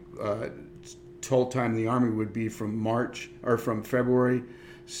my total time in the Army would be from February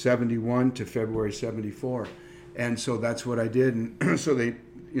 71 to February 74. And so that's what I did. And so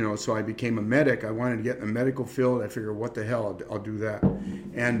so I became a medic. I wanted to get in the medical field. I figured, what the hell, I'll do that.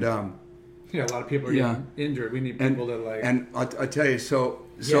 And Yeah, a lot of people are getting injured. We need people to like. and I tell you, so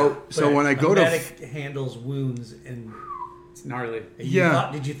but when I go a to medic handles wounds and it's gnarly.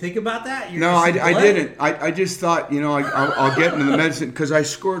 did you think about that? no, I didn't. I just thought, I'll get into the medicine, because I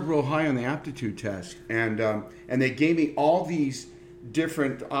scored real high on the aptitude test, and they gave me all these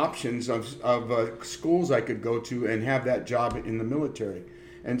different options of schools I could go to and have that job in the military.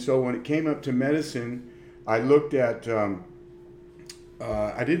 And so when it came up to medicine, I looked at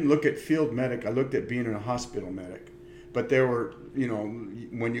I didn't look at field medic. I looked at being a hospital medic. But there were,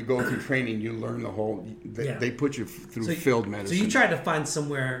 when you go through training, you learn the whole. They put you through field medicine. So you tried to find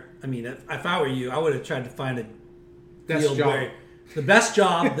somewhere. I mean, if I were you, I would have tried to find a Best job. where the best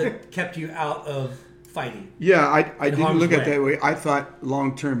job that kept you out of fighting. Yeah, I didn't look at it way. that way. I thought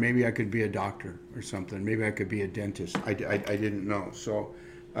long term maybe I could be a doctor or something. Maybe I could be a dentist. I didn't know. So,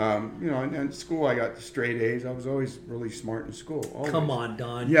 in school I got straight A's. I was always really smart in school. Always. Come on,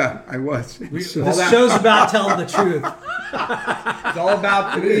 Don. Yeah, I was. This show's about telling the truth. It's all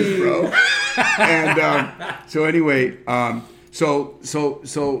about the It is, bro. And so anyway,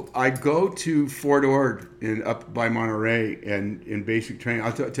 so I go to Fort Ord up by Monterey and in basic training.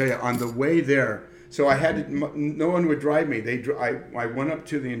 I'll tell you on the way there. So I had to, no one would drive me. I went up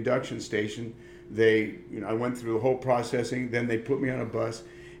to the induction station. I went through the whole processing. Then they put me on a bus,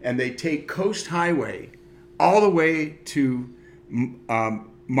 and they take Coast Highway all the way to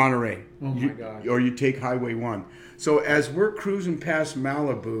Monterey. Oh my gosh. Or you take Highway 1. So as we're cruising past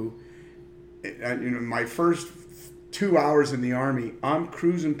Malibu, my first 2 hours in the Army, I'm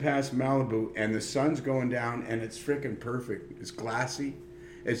cruising past Malibu, and the sun's going down, and it's freaking perfect. It's glassy.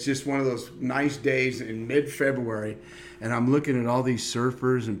 It's just one of those nice days in mid-February, and I'm looking at all these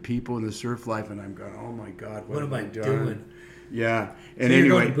surfers and people in the surf life, and I'm going, oh my God, what am I doing? Yeah. And So you're anyway,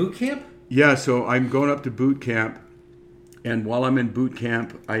 going to boot camp? yeah, so I'm going up to boot camp, and while I'm in boot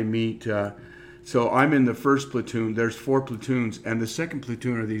camp, I meet. So I'm in the first platoon. There's 4 platoons, and the second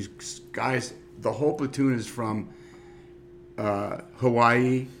platoon are these guys. The whole platoon is from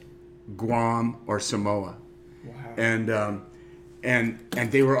Hawaii, Guam, or Samoa. Wow. And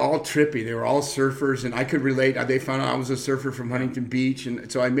they were all trippy. They were all surfers, and I could relate. They found out I was a surfer from Huntington Beach,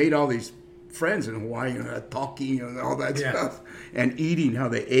 and so I made all these friends in Hawaii, talking, all that stuff, and eating how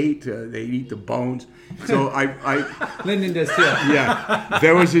they ate. They eat the bones. So I Lyndon does too. yeah,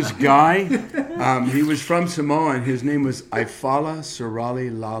 there was this guy. He was from Samoa, and his name was Aifala Surali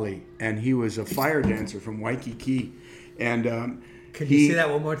Lali, and he was a fire dancer from Waikiki. And Could you say that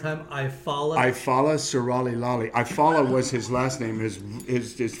one more time? Aifala Surali Lali. Aifala was his last name.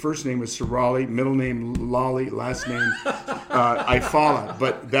 His first name was Surali, middle name Lali, last name Aifala.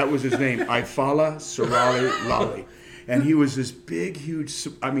 But that was his name, Aifala Surali Lali. And he was this big, huge.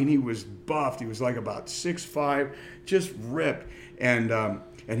 I mean, he was buffed. He was like about 6'5", just ripped. And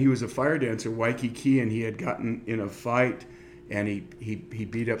he was a fire dancer, Waikiki, and he had gotten in a fight. And he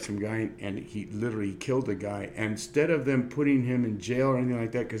beat up some guy, and he literally killed the guy. And instead of them putting him in jail or anything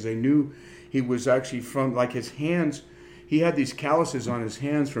like that, because they knew he was actually from, like, his hands, he had these calluses on his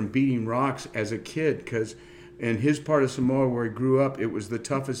hands from beating rocks as a kid, because in his part of Samoa where he grew up, it was the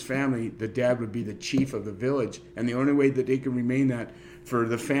toughest family. The dad would be the chief of the village, and the only way that they could remain that for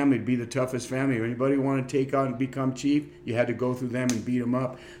the family to be the toughest family. If anybody wanted to take on and become chief, you had to go through them and beat them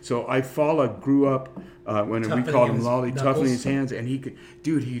up. So Aifala grew up when we called him Lolly, toughening his hands, and he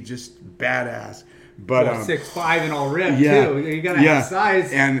just badass. But 6'5" and all ripped yeah, too. You gotta have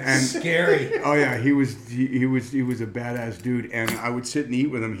size. and Scary. Oh yeah, he was a badass dude, and I would sit and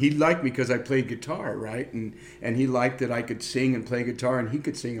eat with him. He liked me because I played guitar, right? And he liked that I could sing and play guitar, and he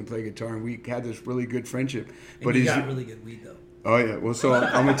could sing and play guitar, and we had this really good friendship. But he got really good weed though. Oh yeah, well, so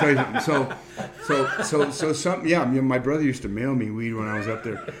I'm gonna tell you something. So some, yeah. My brother used to mail me weed when I was up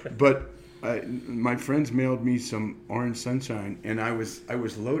there, but my friends mailed me some Orange Sunshine, and I was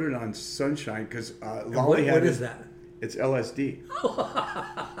loaded on Sunshine because Lolly had. What is that? It's LSD.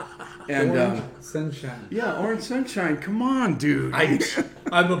 And Orange Sunshine. yeah, Orange Sunshine. Come on, dude.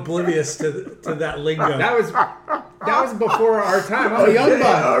 I'm oblivious to that lingo. That was before our time. I'm a young Okay,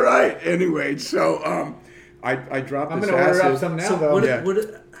 bud. all right. Anyway, so I dropped. I'm this gonna order acid. up some now So though.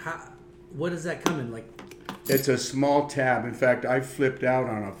 what does that come in like? It's a small tab. In fact, I flipped out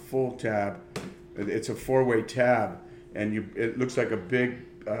on a full tab. It's a 4-way tab, and it looks like a big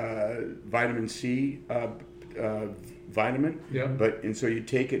vitamin C vitamin. Yeah. And so you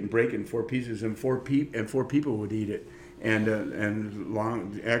take it and break it in 4 pieces, and four people would eat it.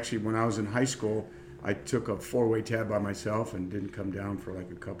 Actually, when I was in high school, I took a 4-way tab by myself and didn't come down for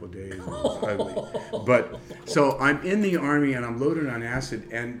like a couple of days. It was ugly. But so I'm in the Army and I'm loaded on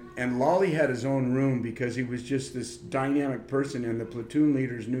acid, and Lolly had his own room because he was just this dynamic person, and the platoon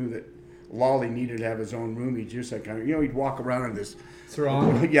leaders knew that Lolly needed to have his own room. He just like he'd walk around in this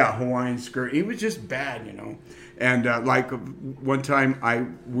Sarong. yeah, Hawaiian skirt. He was just bad, And like one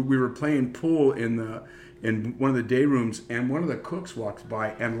time we were playing pool in one of the day rooms, and one of the cooks walks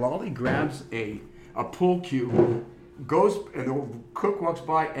by, and Lolly grabs a pool cue, goes, and the cook walks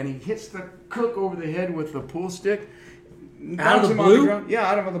by, and he hits the cook over the head with the pool stick. Out of the knocks him on blue? ground. Yeah,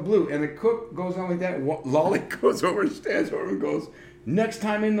 out of the blue. And the cook goes on like that. Lolly goes over, stands over, and goes, next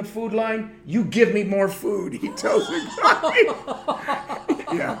time in the food line, you give me more food. He tells the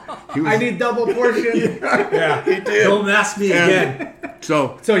guy. Yeah, I need double portion. Yeah, he did. Don't ask me again.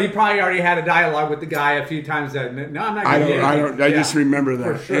 So he probably already had a dialogue with the guy a few times. That no, I'm not. I just remember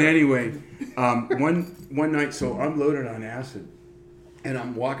that. For sure. And anyway, one night, so I'm loaded on acid, and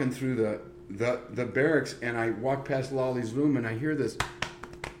I'm walking through the barracks, and I walk past Lolly's room, and I hear this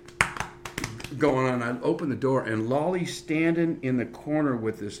going on. I open the door, and Lolly's standing in the corner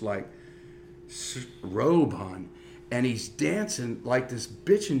with this like robe on, and he's dancing like this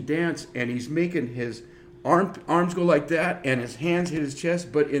bitchin' dance, and he's making his arms go like that, and his hands hit his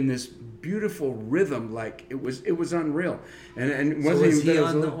chest, but in this beautiful rhythm, like it was unreal. And So wasn't was even he that,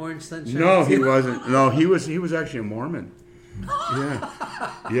 on it was the Orange Sunshine? No, he wasn't. No, he was actually a Mormon.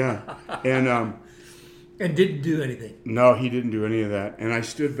 Yeah, And didn't do anything. no, he didn't do any of that. And I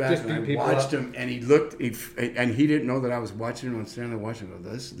stood back Just and I beat people watched up. him, and he looked, and he didn't know that I was watching him. I'm standing there watching him. Go,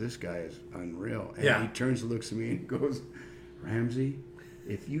 this guy is unreal. And Yeah. he turns and looks at me and goes, Ramsey,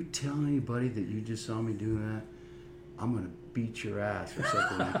 if you tell anybody that you just saw me do that, I'm gonna beat your ass or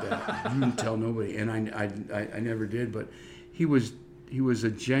something like that. You didn't tell nobody, and I never did. But he was a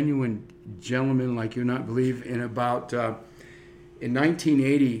genuine gentleman, like you not believe. In about in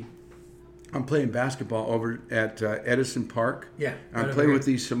 1980. I'm playing basketball over at Edison Park. Yeah, I'm right playing over with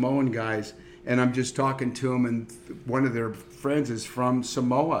these Samoan guys, and I'm just talking to them, and one of their friends is from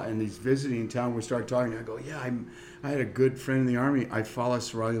Samoa, and he's visiting in town. We start talking. I go, yeah, I had a good friend in the Army, Ifala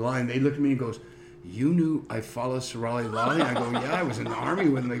Sarali. And they look at me and goes, you knew Ifala Sarali Lali? I go, yeah, I was in the Army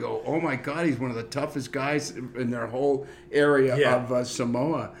with him. They go, oh my God, he's one of the toughest guys in their whole area of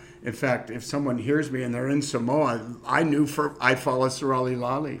Samoa. In fact, if someone hears me and they're in Samoa, I knew for Ifala Sarali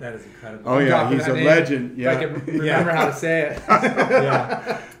Lali. That is incredible. Oh yeah, he's a legend. Yeah, I can remember how to say it.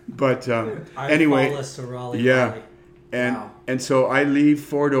 Yeah. but anyway, Sarali yeah, Lali. and Wow. and so I leave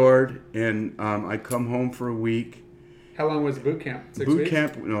Fort Ord, and I come home for a week. How long was boot camp? 6 weeks?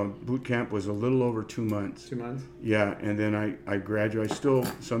 Boot camp was a little over 2 months. 2 months. Yeah, and then I graduate. I still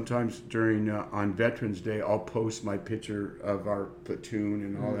sometimes during on Veterans Day I'll post my picture of our platoon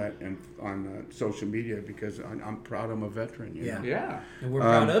and all that and on social media because I'm proud I'm a veteran. You know? Yeah. And we're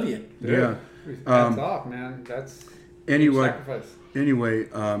proud of you. Dude, Yeah. That's off, man. That's Anyway, sacrifice. Anyway,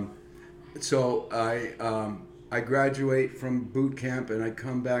 so I graduate from boot camp and I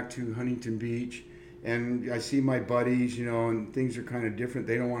come back to Huntington Beach. And I see my buddies, you know, and things are kind of different.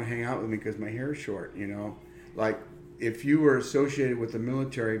 They don't want to hang out with me because my hair is short, you know. Like, if you were associated with the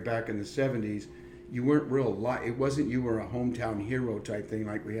military back in the 70s, you weren't it wasn't you were a hometown hero type thing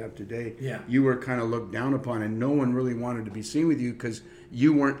like we have today. Yeah. You were kind of looked down upon, and no one really wanted to be seen with you because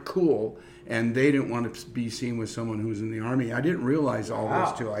you weren't cool, and they didn't want to be seen with someone who was in the Army. I didn't realize all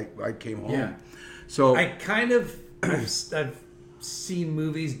this till I came home. Yeah. So I kind of, I've seen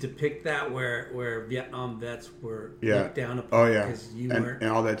movies depict that where Vietnam vets were looked down upon oh yeah, because you and, weren't.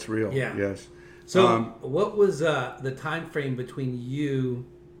 and all that's real. Yeah. Yes. So what was the time frame between you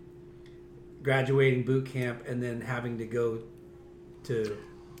graduating boot camp and then having to go to?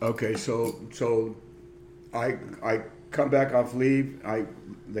 Okay, so I come back off leave.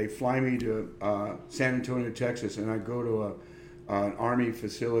 They fly me to San Antonio, Texas, and I go to an Army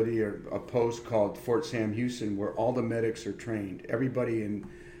facility or a post called Fort Sam Houston, where all the medics are trained. Everybody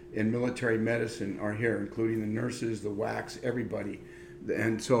in military medicine are here, including the nurses, the WACs, everybody.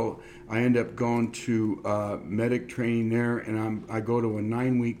 And so I end up going to medic training there, and I go to a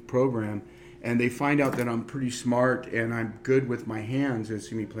 9-week program, and they find out that I'm pretty smart and I'm good with my hands. They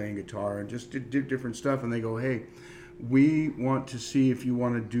see me playing guitar and just do different stuff, and they go, hey, we want to see if you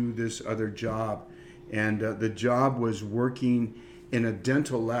want to do this other job. And the job was working in a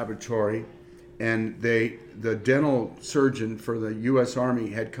dental laboratory, and the dental surgeon for the U.S. Army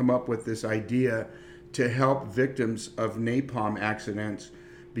had come up with this idea to help victims of napalm accidents,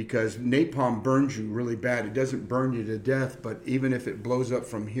 because napalm burns you really bad. It doesn't burn you to death, but even if it blows up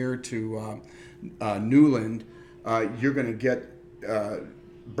from here to Newland, you're going to get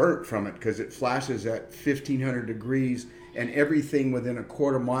burnt from it because it flashes at 1,500 degrees, and everything within a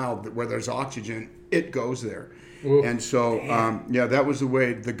quarter mile where there's oxygen, it goes there. Ooh, and so, that was the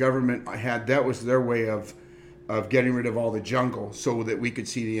way the government had. That was their way of getting rid of all the jungle so that we could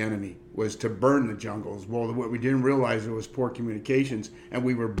see the enemy, was to burn the jungles. Well, what we didn't realize, it was poor communications, and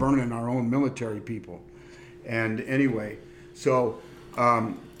we were burning our own military people. And anyway, so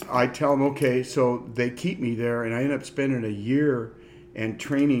I tell them, okay, so they keep me there, and I end up spending a year and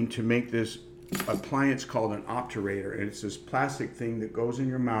training to make this appliance called an obturator. And it's this plastic thing that goes in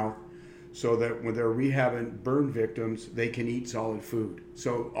your mouth so that when they're rehabbing burn victims, they can eat solid food.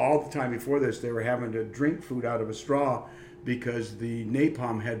 So all the time before this, they were having to drink food out of a straw, because the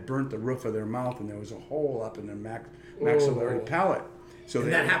napalm had burnt the roof of their mouth, and there was a hole up in their maxillary palate. So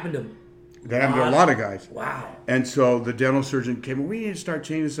And that happened to that happened to a lot of guys. Wow. And so the dental surgeon came, we need to start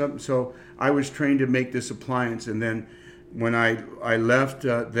changing this up. So I was trained to make this appliance. And then when I left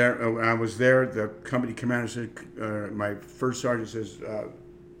there, when I was there, the company commander said, my first sergeant says,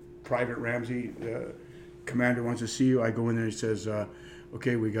 Private Ramsey, commander wants to see you. I go in there and he says,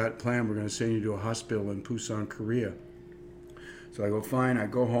 okay, we got a plan. We're going to send you to a hospital in Busan, Korea. So I go, fine. I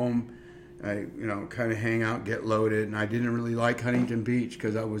go home. I, kind of hang out, get loaded, and I didn't really like Huntington Beach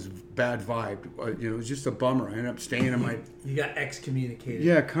because I was bad vibe. It was just a bummer. I ended up staying in my... You got excommunicated.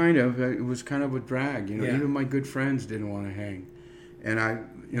 Yeah, kind of. It was kind of a drag. Yeah. Even my good friends didn't want to hang. And I,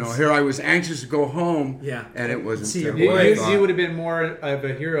 here I was anxious to go home. Yeah. And it wasn't. See your You boys. would have been more of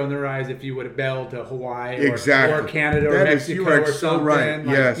a hero in their eyes if you would have bailed to Hawaii Exactly. or Canada or That is- Mexico you are or so something. right.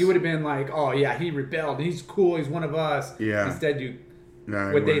 Like, Yes. You would have been like, oh yeah, he rebelled. He's cool. He's one of us. Yeah. Instead, you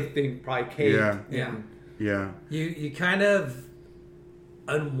No, what it they was- think probably caved. Yeah. Yeah. Yeah. You kind of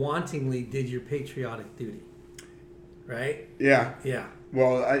unwantingly did your patriotic duty, right? Yeah. Yeah.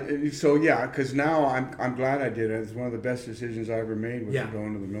 Well, because now I'm glad I did it. It's one of the best decisions I ever made was Yeah. to go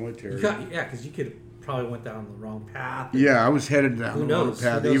into the military. Because you could have probably went down the wrong path. Yeah, I was headed down Who the wrong knows?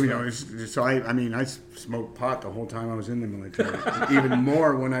 path. Who knows Even I smoked pot the whole time I was in the military. Even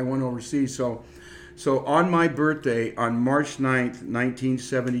more when I went overseas. So on my birthday, on March 9th,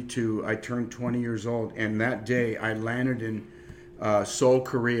 1972, I turned 20 years old, and that day I landed in Seoul,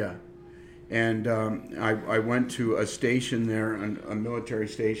 Korea. And I went to a station there, a military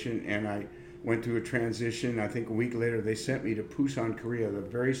station, and I went through a transition. I think a week later they sent me to Busan, Korea, the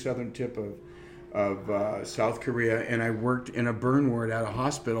very southern tip of South Korea, and I worked in a burn ward at a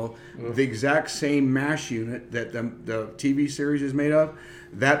hospital, the exact same MASH unit that the TV series is made of.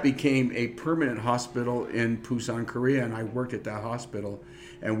 That became a permanent hospital in Busan, Korea, and I worked at that hospital.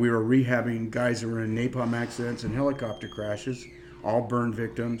 And we were rehabbing guys that were in napalm accidents and helicopter crashes, all burn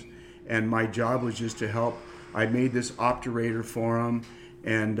victims. And my job was just to help. I made this obturator for them,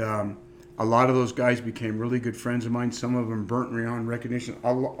 and a lot of those guys became really good friends of mine. Some of them burnt me on recognition.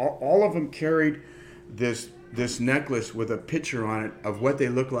 All of them carried this necklace with a picture on it of what they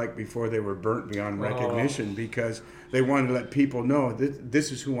looked like before they were burnt beyond recognition, because they wanted to let people know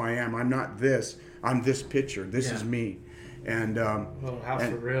this is who I am. I'm not this. I'm this picture. This is me. And how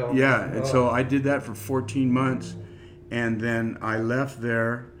surreal. Yeah, and so I did that for 14 months, and then I left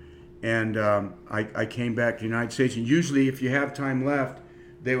there, and I came back to the United States. And usually, if you have time left,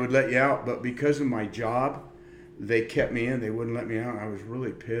 they would let you out. But because of my job, they kept me in. They wouldn't let me out. I was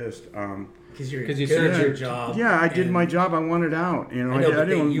really pissed. Because you you good at served your job. Yeah, I did my job. I wanted out. I know, but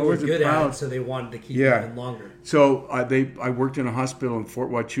you were wasn't good proud. at it, so they wanted to keep you even longer. So I worked in a hospital in Fort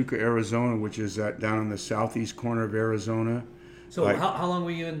Huachuca, Arizona, which is down in the southeast corner of Arizona. So how long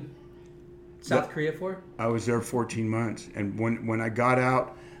were you in South Korea for? I was there 14 months, and when I got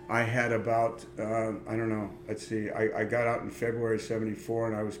out, I had about I got out in February of '74,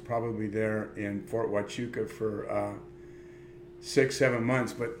 and I was probably there in Fort Huachuca for 6-7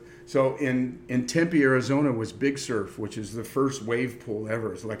 months. But so in Tempe, Arizona, was Big Surf, which is the first wave pool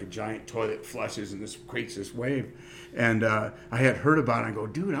ever. It's like a giant toilet flushes and this creates this wave. And I had heard about it. I go,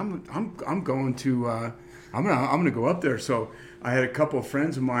 dude, I'm going to I'm gonna go up there. So I had a couple of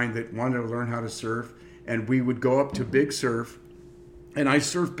friends of mine that wanted to learn how to surf, and we would go up to Big Surf, and I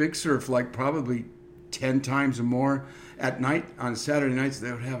surfed Big Surf like probably 10 times or more. At night, on Saturday nights,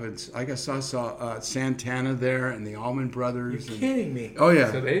 they would have it. I guess I saw Santana there and the Allman Brothers. You're kidding me. Oh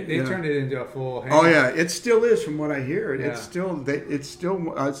yeah. So they turned it into a full. Oh yeah, it still is from what I hear. Yeah. It's still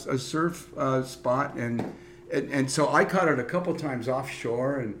a surf spot, and so I caught it a couple times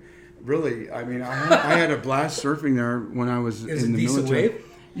offshore, and really, I mean, I had a blast surfing there when I was It was in a the decent military. wave?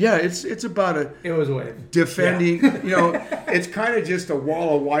 Yeah, it's about It was a wave. defending. It's kind of just a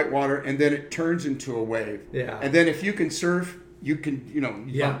wall of white water, and then it turns into a wave. Yeah. And then if you can surf, you can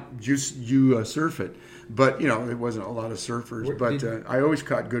you surf it. But it wasn't a lot of surfers. But I always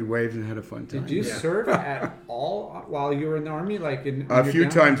caught good waves and had a fun time. Did you surf at all while you were in the Army? Like A few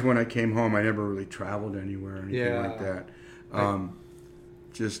times when I came home, I never really traveled anywhere or anything like that.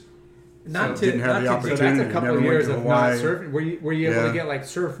 Didn't have the So opportunity. that's a couple Never of went years to of not Hawaii. surfing. Were you able Yeah. to get like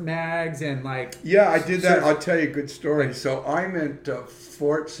surf mags and like? Yeah, I did that. surf- I'll tell you a good story. So I'm at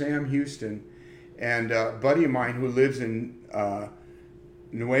Fort Sam Houston, and a buddy of mine who lives in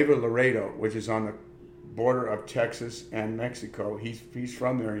Nuevo Laredo, which is on the border of Texas and Mexico. He's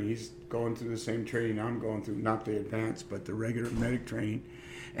from there, and he's going through the same training I'm going through, not the advanced, but the regular medic training.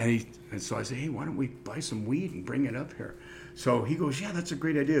 And so I said, hey, why don't we buy some weed and bring it up here? So he goes, yeah, that's a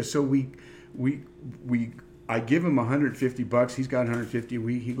great idea. So we I give him $150. He's got 150 a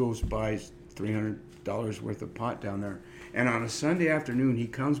week. He goes buys $300 worth of pot down there. And on a Sunday afternoon, he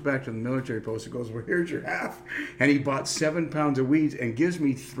comes back to the military post and goes, well, here's your half. And he bought 7 pounds of weeds and gives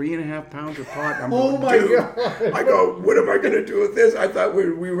me 3.5 pounds of pot. I'm going, my dude. God. I go, what am I going to do with this? I thought we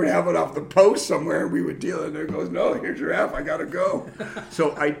would have it off the post somewhere and we would deal it. And he goes, no, here's your half. I got to go.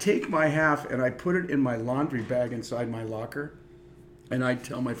 So I take my half and I put it in my laundry bag inside my locker. And I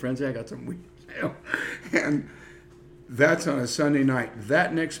tell my friends, hey, I got some weed. And that's on a Sunday night.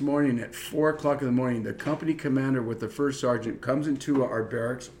 That next morning at 4 o'clock in the morning, the company commander with the first sergeant comes into our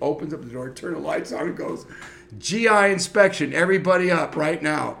barracks, opens up the door, turns the lights on, and goes, GI inspection, everybody up right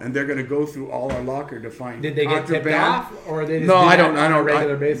now. And they're going to go through all our locker to find Did they get tipped contraband. off, or they just No, do I that don't. I on don't. a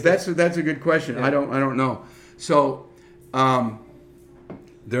regular basis? That's a good question. Yeah. I don't know. So,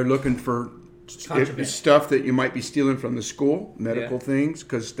 they're looking for Contraband. stuff that you might be stealing from the school, medical things,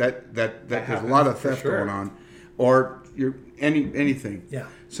 because that there's a lot of happens for theft sure. going on, or anything. Yeah.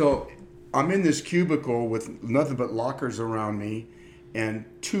 So I'm in this cubicle with nothing but lockers around me, and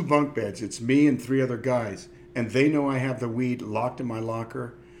 2 bunk beds. It's me and 3 other guys, and they know I have the weed locked in my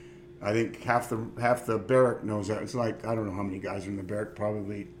locker. I think half the barrack knows that. It's like, I don't know how many guys are in the barrack,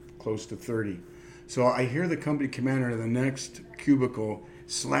 probably close to 30. So I hear the company commander in the next cubicle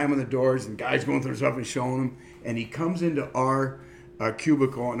slamming the doors and guys going through stuff and showing them. And he comes into our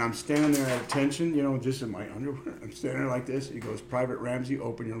cubicle, and I'm standing there at attention, just in my underwear. I'm standing there like this. He goes, Private Ramsey,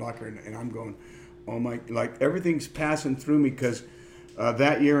 open your locker. And I'm going, oh my, like everything's passing through me, because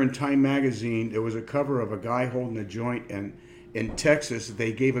that year in Time Magazine, there was a cover of a guy holding a joint, and in Texas,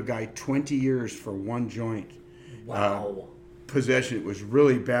 they gave a guy 20 years for 1 joint. Wow. Possession. It was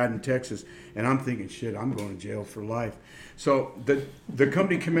really bad in Texas, and I'm thinking, shit, I'm going to jail for life. So the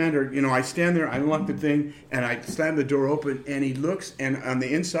company commander, I stand there, I unlock the thing, and I slam the door open, and he looks, and on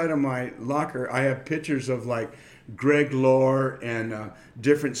the inside of my locker, I have pictures of like Greg Lohr and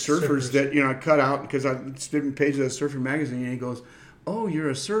different surfers that I cut out because I different pages of the Surfer magazine, and he goes, oh, you're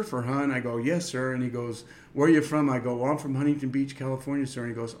a surfer, huh? And I go, yes, sir. And he goes, where are you from? I go, well, I'm from Huntington Beach, California, sir. And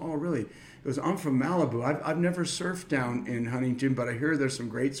he goes, oh, really? He goes, I'm from Malibu. I've never surfed down in Huntington, but I hear there's some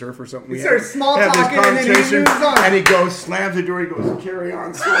great surf or something. We start small talking, and then he moves on. And he goes, slams the door. He goes, carry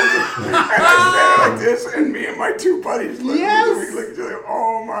on, soldier. And I stand like this, and me and my 2 buddies look at each other.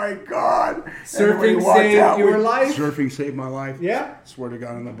 Oh my God! Surfing saved your life. Surfing saved my life. Yeah. Swear to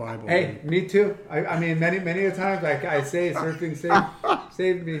God in the Bible. Hey, me too. I mean, many a times I say surfing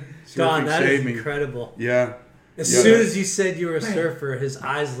saved me. Don, Surfing that is saved me. incredible. Yeah. As soon as you said you were a surfer, his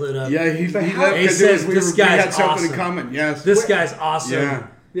eyes lit up. Yeah, he left He because says, we "This had guy's something in awesome. common." Yes. This guy's awesome. Yeah.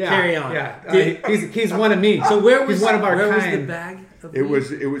 Yeah, Carry on. Yeah, he's one of me. So where was he's one of our where was kind. the bag? Of It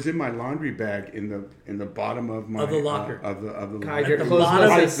weed? was in my laundry bag in the bottom of my Of the locker. of the God, At your the clothes bottom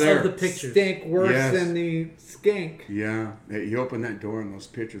must right there. of the pictures. stink worse Yes. than the skink. Yeah, he opened that door and those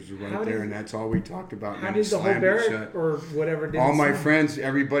pictures were right How there, did- and that's all we talked about. How and did he the whole slammed it barrack shut. or whatever did All my smell? friends,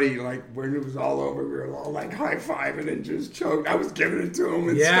 everybody, like when it was all over, we were all like high fiving and just choked. I was giving it to them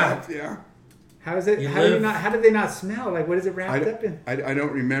and Yeah. stuff. Yeah. How is it? You How do you live- not? How did they not smell? Like, what is it wrapped up in? I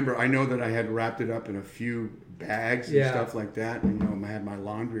don't remember. I know that I had wrapped it up in a few bags and Yeah. stuff like that. And, I had my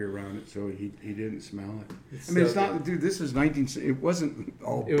laundry around it, so he didn't smell it. It's I mean, so it's not, dude. This is 19. It wasn't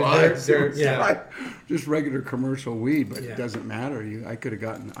all It was buds. dirt, It was yeah. like just regular commercial weed, but Yeah. it doesn't matter. I could have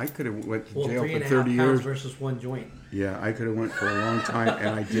went to Well, jail for 3.5 30 pounds years. versus 1 joint. Yeah, I could have went for a long time,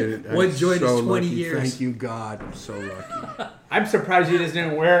 and I did it. One I'm joint is so 20 lucky. years. Thank you, God. I'm so lucky. I'm surprised you just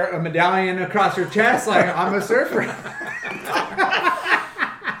didn't wear a medallion across your chest like I'm a surfer.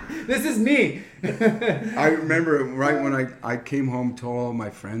 This is me. I remember right when I came home, told all my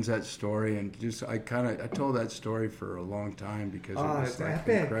friends that story, and just I told that story for a long time because it was it's like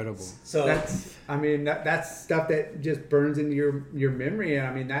epic. incredible. So That's stuff that just burns into your memory, and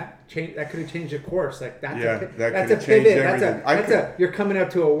I mean that could have changed the course. Like that's Yeah, a, that that's a could have changed pivot. everything. I You're coming up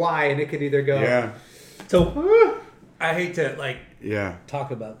to a Y, and it could either go. Yeah, So I hate to yeah,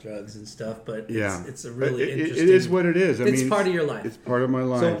 talk about drugs and stuff, but yeah. it's a really It interesting. is what it is. It's part of your life. It's part of my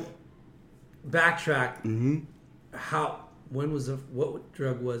life. So backtrack. Mm-hmm. What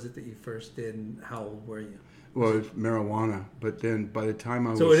drug was it that you first did, and how old were you? Well, it's marijuana, but then by the time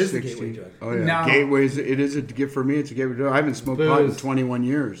I was So it is the 16, gateway drug. Oh yeah, No. gateways. It is a gift for me. It's a gateway drug. I haven't smoked pot in Booze. 21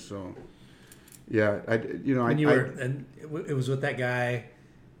 years, so yeah. And it was with that guy.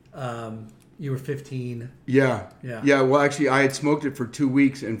 You were 15. Yeah. Yeah. Well, actually, I had smoked it for 2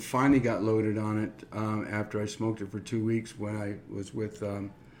 weeks and finally got loaded on it after I smoked it for 2 weeks when I was with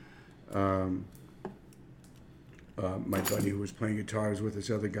my buddy who was playing guitar. I was with this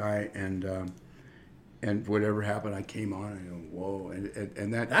other guy, and whatever happened, I came on and I go, whoa,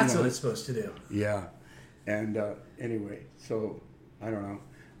 and that. That's what it's supposed to do. Yeah, And anyway, so I don't know.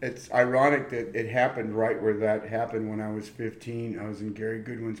 It's ironic that it happened right where that happened when I was 15. I was in Gary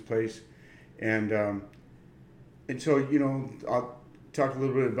Goodwin's place, and so I'll talk a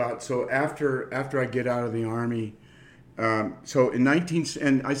little bit about. So after I get out of the Army, so in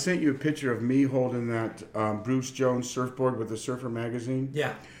and I sent you a picture of me holding that Bruce Jones surfboard with the Surfer magazine.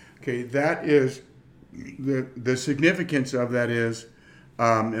 Yeah. Okay, that is the significance of that is,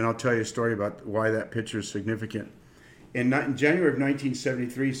 and I'll tell you a story about why that picture is significant. In January of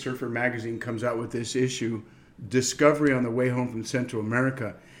 1973, Surfer magazine comes out with this issue, Discovery on the Way Home from Central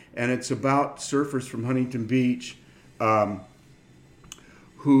America, and it's about surfers from Huntington Beach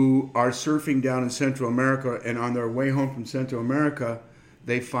who are surfing down in Central America, and on their way home from Central America,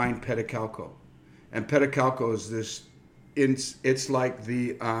 they find Pedicalco. And Pedicalco is this, it's like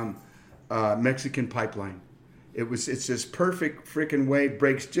the Mexican pipeline. It's this perfect freaking wave,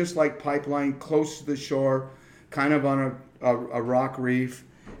 breaks just like pipeline, close to the shore, kind of on a rock reef,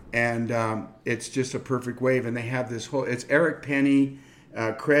 and it's just a perfect wave. And they have this whole, it's Eric Penny,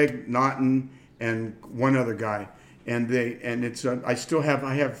 Craig Naughton, and one other guy. And it's I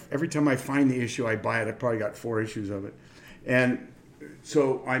have every time I find the issue, I buy it. I probably got 4 issues of it. And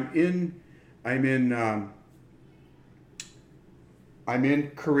so I'm in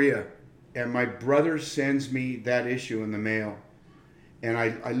Korea, and my brother sends me that issue in the mail. And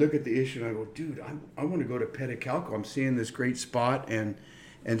I look at the issue and I go, dude, I want to go to Pedicalco. I'm seeing this great spot, and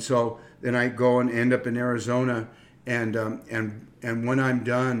so then I go and end up in Arizona, and when I'm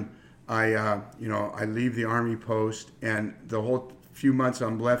done, I leave the Army post, and the whole few months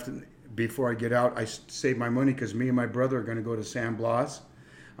I'm left before I get out, I save my money because me and my brother are going to go to San Blas.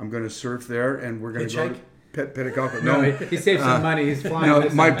 I'm going to surf there, and we're going to go to Pedicalco. No, he saved some money. He's flying. No,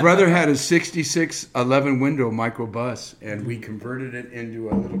 my brother had a 66 11 window microbus, and we converted it into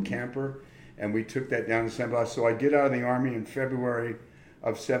a little camper, and we took that down to San Blas. So I get out of the Army in February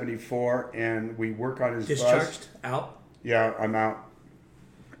of '74, and we work on his Discharged? bus. Out? Yeah, I'm out.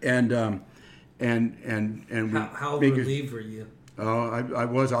 And we How make relieved were you? Oh, I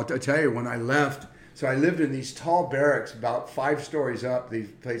was. I'll tell you, when I left, so I lived in these tall barracks about 5 stories up, this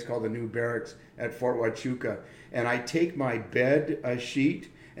place called the New Barracks at Fort Huachuca. And I take my bed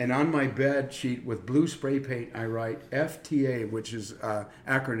sheet, and on my bed sheet with blue spray paint, I write FTA, which is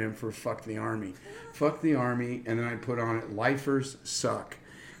acronym for Fuck the Army. Fuck the Army, and then I put on it, Lifers Suck.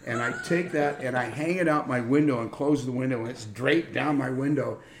 And I take that and I hang it out my window and close the window, and it's draped down my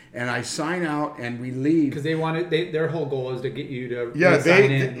window. And I sign out, and we leave. Because their whole goal is to get you to sign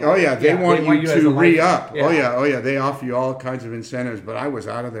in. They want you as a to lifer. re-up. Yeah. Oh yeah, they offer you all kinds of incentives, but I was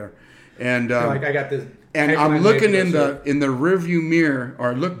out of there. And Like I got this. and pipeline I'm looking made for in the rearview mirror, or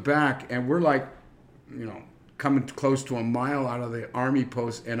I look back, and we're like, coming close to a mile out of the Army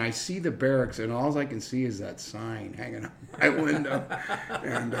post, and I see the barracks, and all I can see is that sign hanging out my window.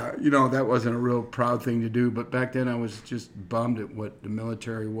 And that wasn't a real proud thing to do, but back then I was just bummed at what the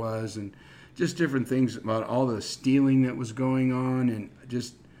military was, and just different things about all the stealing that was going on, and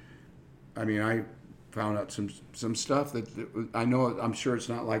I found out some stuff that I know. I'm sure it's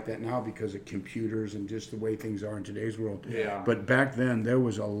not like that now because of computers and just the way things are in today's world. Yeah. But back then there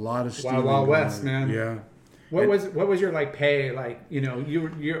was a lot of stealing. Wild going West, on. man. Yeah. What was your pay like?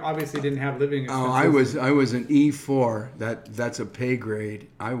 You obviously didn't have living Oh, expenses. I was an E4. That's a pay grade.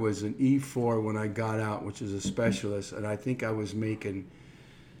 I was an E4 when I got out, which is a specialist, and I think I was making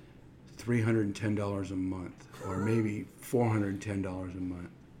 $310 a month, or maybe $410 a month.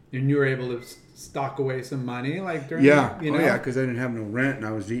 And you were able to stock away some money, like during because I didn't have no rent, and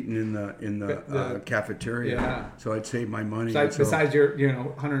I was eating in the cafeteria. Yeah. So I'd save my money. Besides your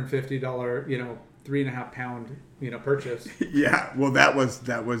 $150 3.5 pound purchase. Yeah, well that was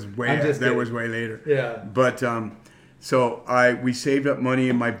way later. Yeah. But so we saved up money,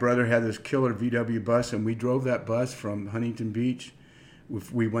 and my brother had this killer VW bus, and we drove that bus from Huntington Beach.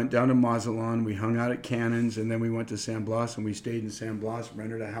 We went down to Mazatlan, we hung out at Cannons, and then we went to San Blas, and we stayed in San Blas,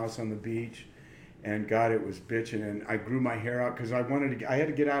 rented a house on the beach, and God, it was bitching. And I grew my hair out because I had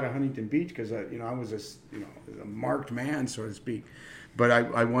to get out of Huntington Beach because I was a marked man, so to speak. But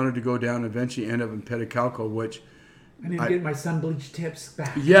I wanted to go down and eventually end up in Pedicalco, which I need to get my sun bleach tips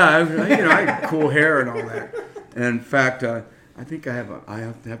back. Yeah, I had cool hair and all that. And in fact, I think I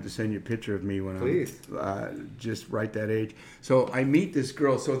have to send you a picture of me when I'm just right that age. So I meet this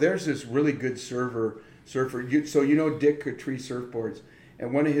girl. So there's this really good surfer. So Dick Tree Surfboards,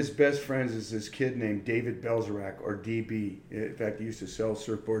 and one of his best friends is this kid named David Belzerac, or DB. In fact, he used to sell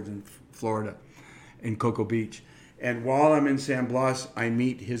surfboards in Florida, in Cocoa Beach. And while I'm in San Blas, I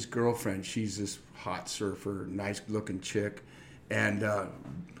meet his girlfriend. She's this hot surfer, nice looking chick. and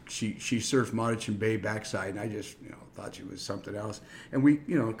she surfed Monterey Bay backside, and I just thought she was something else. And we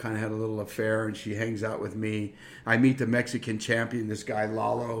kind of had a little affair, and she hangs out with me. I meet the Mexican champion, this guy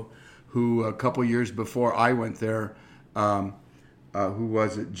Lalo, who a couple years before I went there, who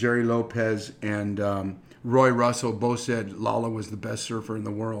was it? Jerry Lopez and Roy Russell both said Lalo was the best surfer in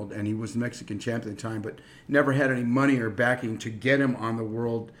the world, and he was the Mexican champion at the time, but never had any money or backing to get him on the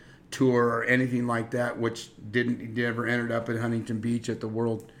world tour or anything like that, which never ended up at Huntington Beach at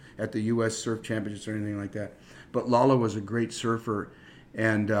the U.S. Surf Championships or anything like that. But Lalo was a great surfer,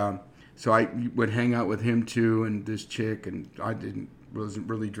 and so I would hang out with him too, and this chick, and I wasn't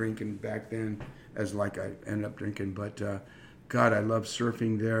really drinking back then, as like I ended up drinking, but God, I loved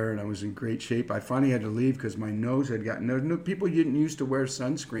surfing there, and I was in great shape. I finally had to leave because my nose had gotten. People didn't used to wear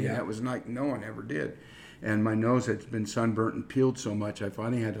sunscreen. Yeah. That was like no one ever did, and my nose had been sunburnt and peeled so much. I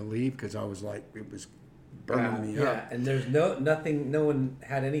finally had to leave because I was like, it was burning me up. Yeah, and there's nothing. No one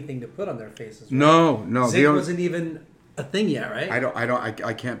had anything to put on their faces. Right? No. Zinc wasn't even a thing yet, right?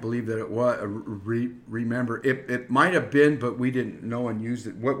 I can't believe that it was. Remember, it might have been, but we didn't. No one used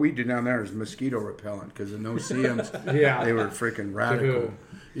it. What we did down there is mosquito repellent because the no-see-ums, Yeah. they were freaking radical.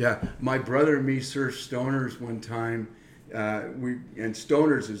 Yeah, my brother and me surfed Stoners one time. And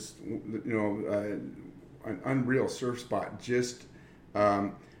Stoners is an unreal surf spot just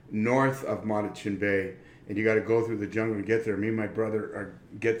north of Monterey Bay. And you got to go through the jungle to get there. Me and my brother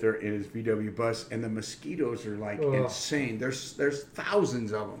get there in his VW bus, and the mosquitoes are like insane. There's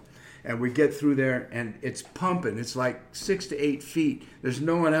thousands of them, and we get through there, and it's pumping. It's like 6 to 8 feet. There's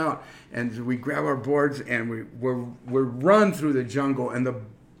no one out, and we grab our boards and we run through the jungle, and the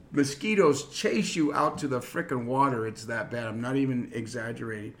mosquitoes chase you out to the frickin' water. It's that bad. I'm not even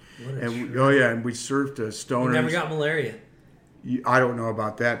exaggerating. And we surfed a Stoners. You never got malaria. I don't know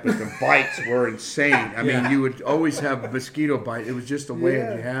about that, but the bites were insane. I mean, you would always have mosquito bite. It was just the way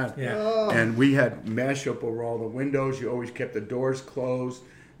you had. Yeah. And we had mesh up over all the windows. You always kept the doors closed.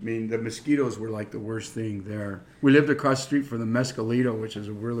 I mean, the mosquitoes were like the worst thing there. We lived across the street from the Mescalito, which is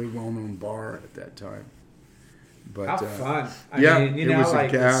a really well-known bar at that time. But, how fun! It was like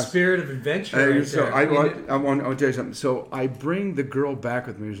a gas. Spirit of adventure. Right So there. I want to tell you something. So I bring the girl back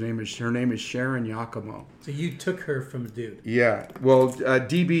with me. Her name is Sharon Yacomo. So you took her from a dude. Yeah. Well,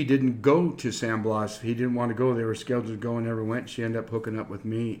 DB didn't go to San Blas. He didn't want to go. They were scheduled to go and never went. She ended up hooking up with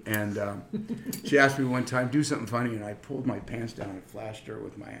me. And she asked me one time, do something funny. And I pulled my pants down and flashed her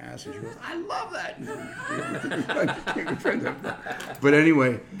with my ass. And she goes, I love that. But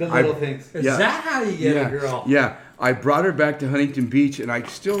anyway. The little things. Is that how you get a girl? Yeah. I brought her back to Huntington Beach. And I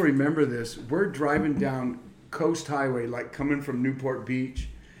still remember this. We're driving down Coast Highway, like coming from Newport Beach.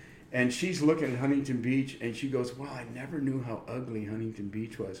 And she's looking at Huntington Beach, and she goes, wow, I never knew how ugly Huntington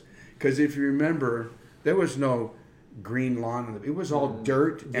Beach was. Because if you remember, there was no green lawn. It was all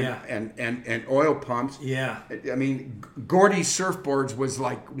dirt and oil pumps. Yeah. I mean, Gordy's surfboards was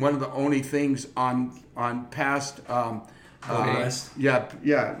like one of the only things on past... West.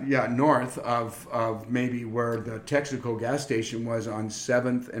 North of maybe where the Texaco gas station was on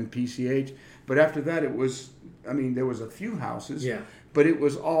 7th and PCH. But after that, it was... I mean, there was a few houses. Yeah. But it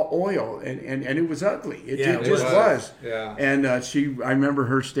was all oil, and it was ugly. It Yeah, just was. Yeah. And I remember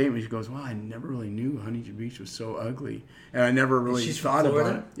her statement. She goes, "Well, I never really knew Huntington Beach was so ugly, and I never really thought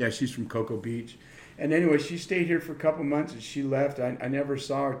about it." Yeah, she's from Cocoa Beach. And anyway, she stayed here for a couple months, and she left. I never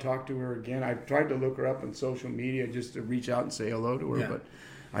saw her, talked to her again. I tried to look her up on social media just to reach out and say hello to her, but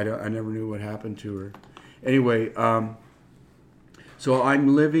I never knew what happened to her. Anyway. So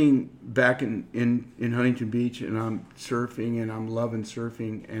I'm living back in Huntington Beach, and I'm surfing, and I'm loving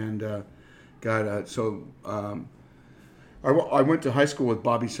surfing. And I went to high school with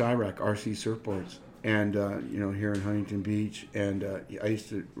Bobby Cyrack, RC Surfboards, and here in Huntington Beach. And I used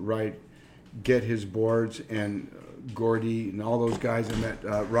to get his boards, and Gordy and all those guys. I met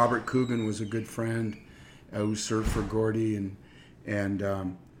Robert Coogan was a good friend who surfed for Gordy,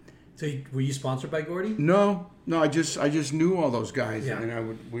 and. So were you sponsored by Gordy? No, I just knew all those guys, Yeah. and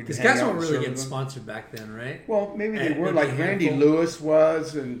we'd Because hang guys out weren't and really surf getting with them. sponsored back then, right? Well, maybe they And were. maybe Like a Randy handful. Lewis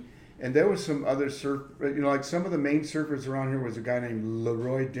was, and there was some other like some of the main surfers around here was a guy named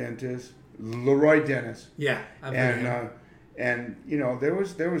Leroy Dennis. Yeah, I've heard of him. And there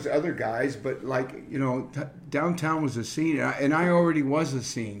was other guys, but downtown was a scene, and I already was a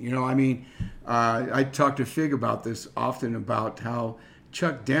scene. I talked to Fig about this often, about how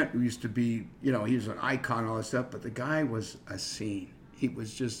Chuck Dent used to be, he was an icon, all that stuff, but the guy was a scene. He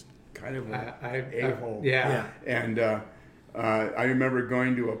was just kind of an a-hole. Yeah. And I remember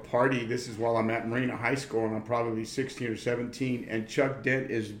going to a party. This is while I'm at Marina High School, and I'm probably 16 or 17, and Chuck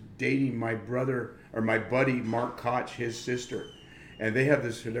Dent is dating my buddy Mark Koch, his sister. And they have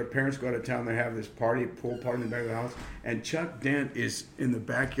this, their parents go out of town, they have this party, pool party in the back of the house. And Chuck Dent is in the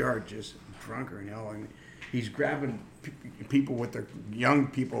backyard just drunker than hell. And he's grabbing people with their young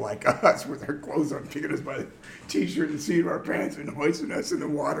people like us with our clothes on, picking us by the t-shirt and seat of our pants and hoisting us in the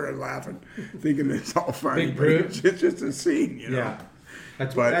water and laughing, thinking it's all funny. Big But brute. it's just a scene, you know. Yeah.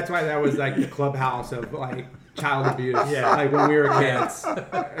 That's But- that's why that was like the clubhouse of like child abuse. Yeah. Like when we were kids.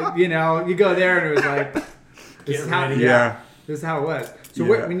 You know, you go there and it was like, this is how, ready. Yeah. This is how it was. So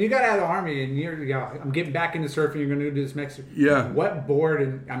Yeah. when you got out of the Army and you go, I'm getting back into surfing, you're going to do this Mexico. Yeah. What board,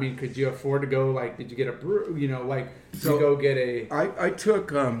 and I mean, could you afford to go, like, did you get a brew, you know, like, So- to go get a... I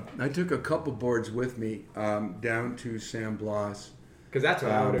took a couple boards with me down to San Blas. Because that's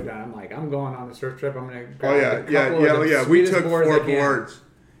what I would have done. I'm like, I'm going on a surf trip. I'm going to Oh grab yeah, a couple of the yeah. We sweetest took boards I four can. boards,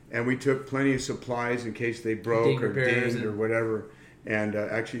 and we took plenty of supplies in case they broke Ding or repairs dinged or and- whatever. And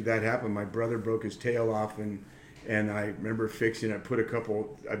actually, that happened. My brother broke his tail off, and I remember fixing it.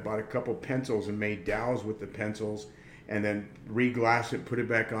 I bought a couple pencils and made dowels with the pencils, and then re-glassed it, put it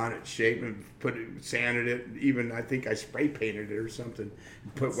back on it, shaped it, sanded it. Even I think I spray painted it or something.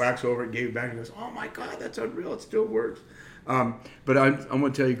 Put wax over it, gave it back, and he goes, "Oh my God, that's unreal! It still works." But I'm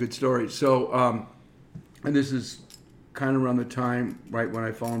going to tell you a good story. So, and this is kind of around the time right when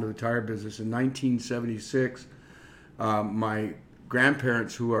I fell into the tire business in 1976. My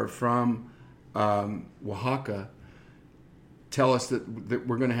grandparents, who are from Oaxaca, tell us that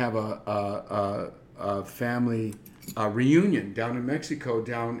we're going to have a family reunion down in Mexico,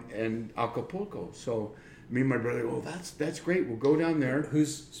 down in Acapulco. So me and my brother, oh, that's great. We'll go down there.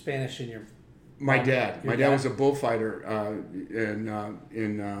 Who's Spanish in your? My dad. Your My dad dad? was a bullfighter in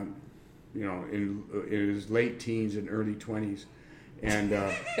his late teens and early 20s. And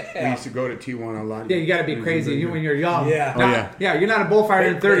we used to go to Tijuana a lot. Yeah, you got to be crazy when you're young. Yeah. Not- Oh, yeah. Yeah, you're not a bullfighter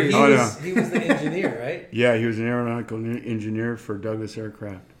in 30s. He, Oh, was, no. he was the engineer, right? Yeah, he was an aeronautical engineer for Douglas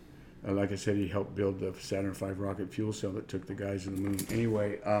Aircraft. Like I said, he helped build the Saturn V rocket fuel cell that took the guys to the moon.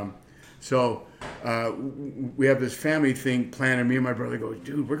 Anyway, so we have this family thing planned, and me and my brother go,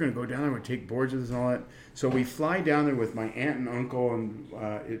 dude, we're going to go down there, we're going to take boards with us and all that. So we fly down there with my aunt and uncle, and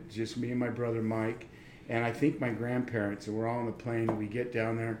it's just me and my brother Mike, and I think my grandparents, and we're all on the plane, and we get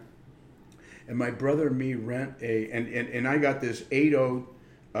down there. And my brother and me rent and I got this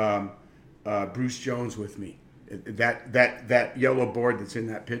 8.0 Bruce Jones with me, that yellow board that's in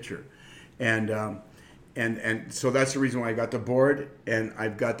that picture, and so that's the reason why I got the board, and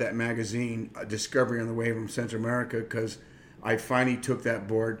I've got that magazine, Discovery on the Wave from Central America, because I finally took that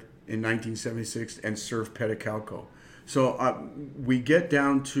board in 1976 and surfed Pedicalco. So we get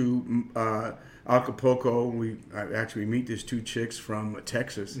down to Acapulco. We actually meet these two chicks from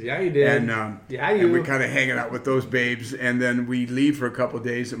Texas. Yeah, you did. And, Yeah, and you. we're kind of hanging out with those babes. And then we leave for a couple of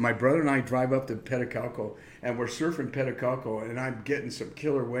days. And my brother and I drive up to Pedicalco. And we're surfing Pedicalco. And I'm getting some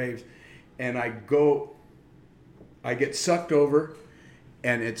killer waves. And I get sucked over.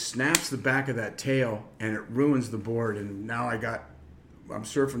 And it snaps the back of that tail. And it ruins the board. And now I'm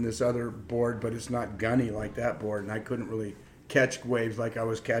surfing this other board, but it's not gunny like that board, and I couldn't really catch waves like I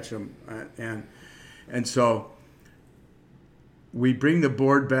was catching them. And so we bring the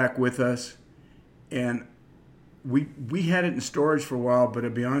board back with us, and we had it in storage for a while, but to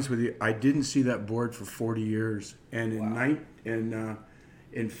be honest with you, I didn't see that board for 40 years. And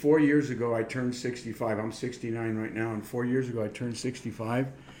in 4 years ago, I turned 65. I'm 69 right now, and 4 years ago, I turned 65.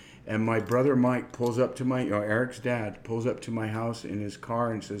 And my brother Mike pulls up to Eric's dad pulls up to my house in his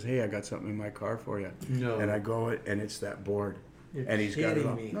car and says, "Hey, I got something in my car for you." No. And I go, and it's that board. You're And he's got it kidding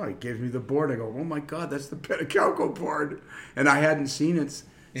on. me. No, he gives me the board. I go, "Oh my God, that's the Pedicalco board," and I hadn't seen it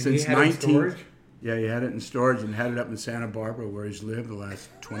And since he had it in 19. storage? Yeah, he had it in storage and had it up in Santa Barbara where he's lived the last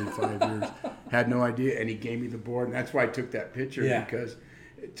 25 years. Had no idea, and he gave me the board, and that's why I took that picture Yeah. because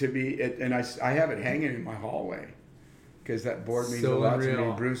I have it hanging in my hallway. Because that board means So a lot to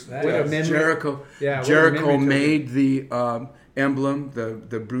unreal. me. Bruce, What a memory. Jericho, Yeah, what a Jericho memory to made the emblem,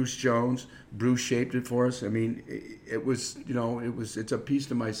 the Bruce Jones. Bruce shaped it for us. I mean, it's a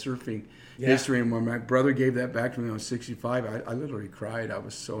piece of my surfing history. And when my brother gave that back to me when I was 65, I literally cried. I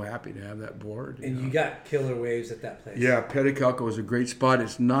was so happy to have that board. And know. you got killer waves at that place. Yeah, Pedicalco is a great spot.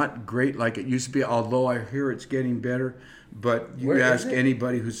 It's not great like it used to be, although I hear it's getting better. But you Where is ask it?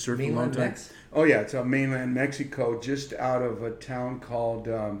 anybody who's surfed a long Mainland time. Mex? Oh yeah, it's on mainland Mexico, just out of a town called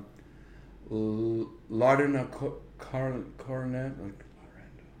Lardena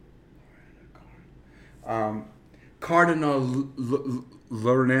Cardinal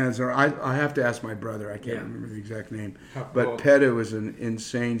Lorenz, or I have to ask my brother. I can't remember the exact name. But cool. Peta was an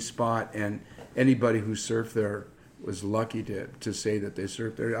insane spot, and anybody who surfed there was lucky to say that they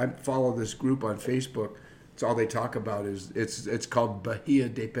surfed there. I follow this group on Facebook. It's all they talk about is it's called Bahia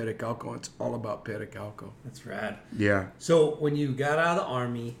de Pericalco. It's all about Pericalco. That's rad. Yeah. So when you got out of the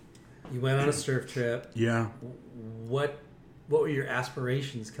Army, you went on a surf trip. Yeah. What were your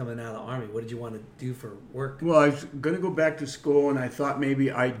aspirations coming out of the Army? What did you want to do for work? Well, I was going to go back to school, and I thought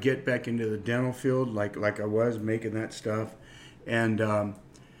maybe I'd get back into the dental field, like I was making that stuff, and of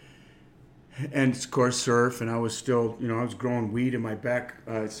course surf. And I was still, I was growing weed in my back.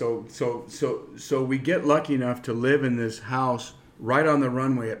 So we get lucky enough to live in this house right on the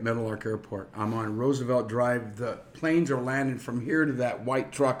runway at Meadowlark Airport. I'm on Roosevelt Drive. The planes are landing from here to that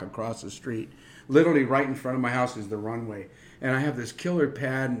white truck across the street. Literally right in front of my house is the runway. And I have this killer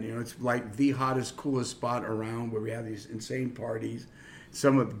pad, and it's like the hottest, coolest spot around where we have these insane parties.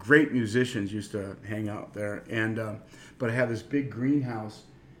 Some of the great musicians used to hang out there. And but I have this big greenhouse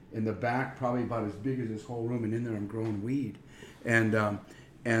in the back, probably about as big as this whole room, and in there I'm growing weed. And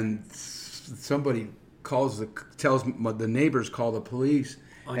somebody tells the neighbors call the police.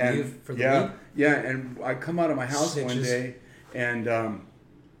 On and, you for the weed? Yeah, and I come out of my house Snitches. one day, and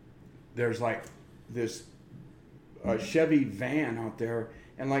there's like this Chevy van out there,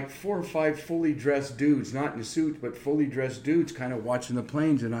 and like 4 or 5 fully dressed dudes, not in suits, but fully dressed dudes, kind of watching the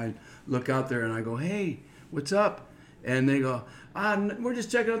planes. And I look out there and I go, "Hey, what's up?" And they go, "We're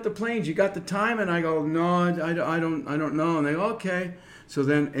just checking out the planes. You got the time?" And I go, "No, I don't know." And they go, "Okay." So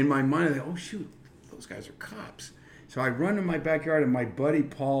then in my mind, I go, "Oh shoot, those guys are cops." So I run in my backyard, and my buddy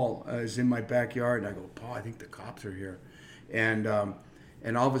Paul is in my backyard, and I go, "Paul, I think the cops are here." And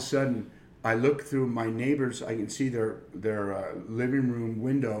all of a sudden, I look through my neighbors. I can see their living room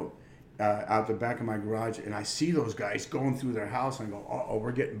window out the back of my garage, and I see those guys going through their house. And I go, "Oh,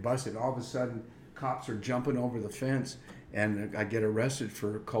 we're getting busted." All of a sudden, cops are jumping over the fence, and I get arrested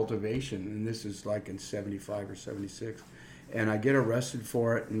for cultivation. And this is like in 75 or 76. And I get arrested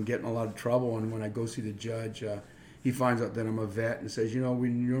for it and get in a lot of trouble. And when I go see the judge, he finds out that I'm a vet and says,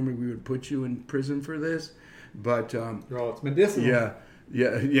 normally we would put you in prison for this, but it's medicinal.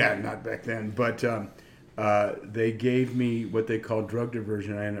 Yeah, not back then. But they gave me what they call drug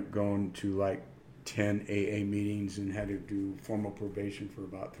diversion. I ended up going to like 10 AA meetings and had to do formal probation for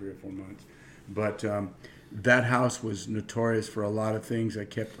about 3 or 4 months. But that house was notorious for a lot of things. I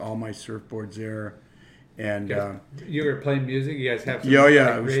kept all my surfboards there. And you were playing music? You guys have some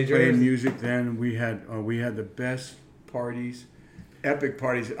I was playing music then. We had the best parties, epic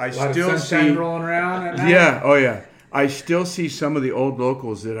parties. I still see rolling around at night? Yeah. I still see some of the old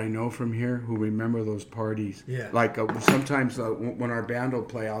locals that I know from here who remember those parties. Yeah. Like sometimes when our band will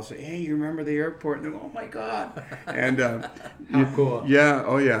play, I'll say, "Hey, you remember the airport?" And they go, "Oh my God!" And how cool. Yeah.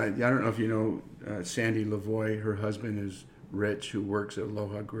 Oh yeah. I don't know if you know Sandy Lavoie. Her husband is Rich, who works at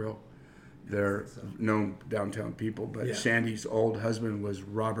Aloha Grill. They're known downtown people, but Sandy's old husband was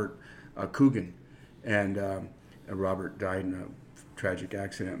Robert Coogan, and Robert died in a tragic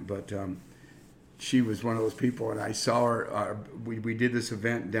accident. But she was one of those people, and I saw her. We did this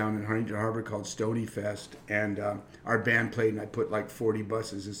event down in Huntington Harbor called Stony Fest, and our band played, and I put like 40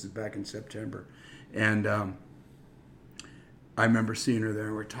 buses. This is back in September, and I remember seeing her there,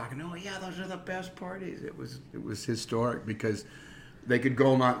 and we're talking. "Oh yeah, those are the best parties." It was historic because they could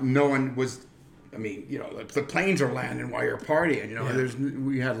go, no one was. I mean, the planes are landing while you're partying.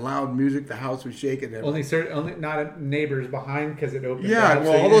 We had loud music. The house was shaking. Only not neighbors behind because it opened. Yeah, up,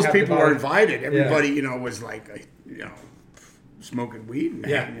 well, so all those people were invited. Everybody, was like, smoking weed and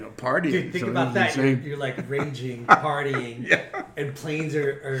partying. Dude, think So about it was that. insane. You're like raging, partying, and planes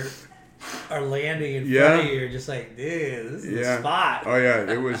are landing in front of you. You're just like, dude, this is the spot. Oh yeah,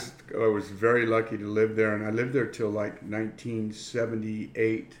 I was very lucky to live there, and I lived there till like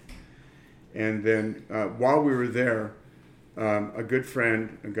 1978. And then while we were there, a good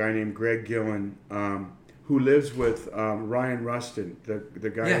friend, a guy named Greg Gillen, who lives with Ryan Rustin, the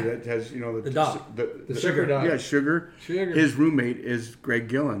guy that has the dog, the sugar dog. Yeah, Sugar. His roommate is Greg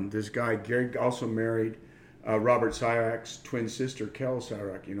Gillen. This guy, Greg, also married Robert Syrak's twin sister, Kel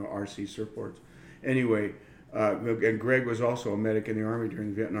Syrak. RC Surfboards. Anyway, and Greg was also a medic in the Army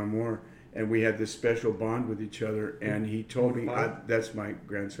during the Vietnam War. And we had this special bond with each other, and he told me, "That's my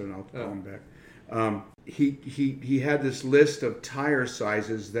grandson. I'll call him back." He had this list of tire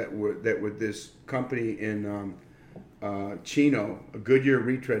sizes that would this company in Chino, a Goodyear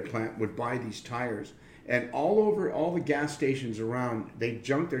retread plant, would buy these tires, and all the gas stations around, they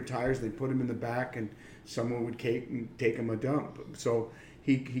junk their tires, they put them in the back, and someone would take them a dump. So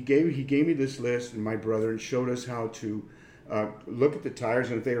he gave me this list, and my brother, and showed us how to. Look at the tires,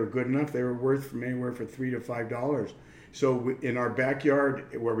 and if they were good enough, they were worth from anywhere from $3 to $5. So in our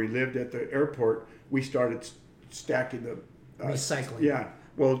backyard, where we lived at the airport, we started stacking the recycling. Yeah,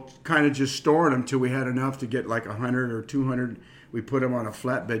 well, kind of just storing them till we had enough to get like 100 or 200. We put them on a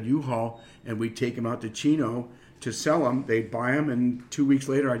flatbed U-Haul, and we'd take them out to Chino to sell them. They'd buy them, and 2 weeks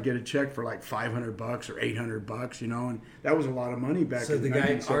later, I'd get a check for like $500 or $800, you know, and that was a lot of money back So in the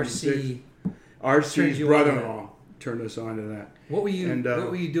guy 1976. RC's RC's you brother-in-law turned us on to that. What were you And,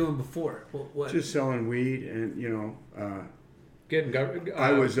 doing before? What? Just selling weed, and you know, Getting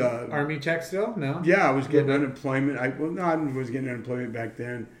I was Army check still? No? yeah, I was getting unemployment. I was getting unemployment back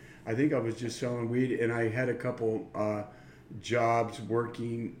then. I think I was just selling weed, and I had a couple jobs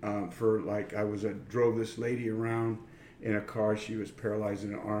working for like drove this lady around in a car. She was paralyzed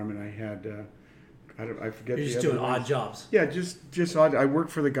in an arm, and I had I forget. You're just the doing other odd ones. jobs. Yeah, just odd. I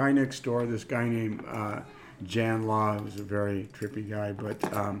worked for the guy next door. This guy named Jan Law. He was a very trippy guy, but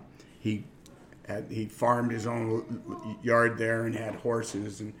he farmed his own yard there and had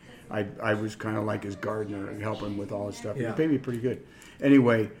horses, and I was kind of like his gardener and help him with all his stuff. Yeah. He paid me pretty good.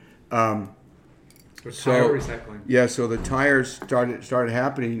 Anyway, Tire recycling. yeah, so the tires started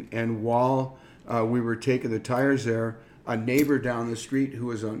happening, and while we were taking the tires there, a neighbor down the street who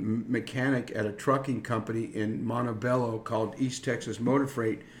was a mechanic at a trucking company in Montebello called East Texas Motor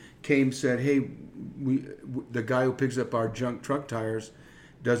Freight came, said, hey, the guy who picks up our junk truck tires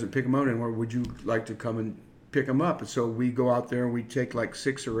doesn't pick them up anymore. Would you like to come and pick them up? And so we go out there and we take like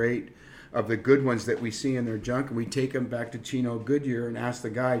 6 or 8 of the good ones that we see in their junk, and we take them back to Chino Goodyear and ask the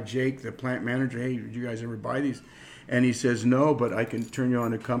guy, Jake, the plant manager, hey, did you guys ever buy these? And he says, no, but I can turn you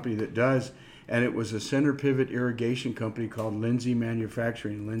on a company that does. And it was a center pivot irrigation company called Lindsay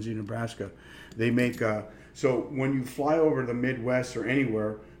Manufacturing in Lindsay, Nebraska. They make, so when you fly over the Midwest or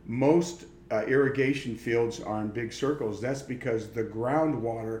anywhere, most irrigation fields are in big circles. That's because the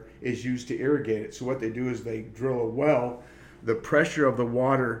groundwater is used to irrigate it. So what they do is they drill a the pressure of the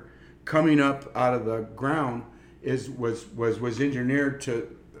water coming up out of the ground was engineered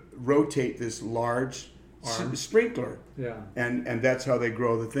to rotate this large sprinkler. Yeah. And that's how they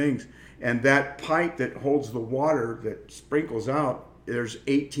grow the things. And that pipe that holds the water that sprinkles out, there's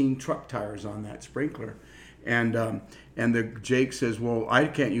 18 truck tires on that sprinkler. And the Jake says, well, I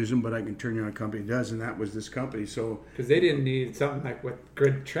can't use them, but I can turn you on a company that does. And that was this company. So because they didn't need something like with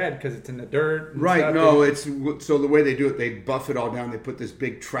grid tread because it's in the dirt. And right. stuff. No, it's so the way they do it, they buff it all down. They put this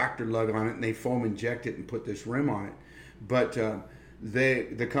big tractor lug on it, and they foam inject it and put this rim on it. But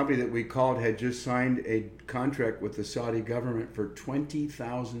the company that we called had just signed a contract with the Saudi government for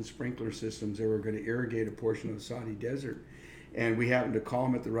 20,000 sprinkler systems. They were going to irrigate a portion of the Saudi desert. And we happened to call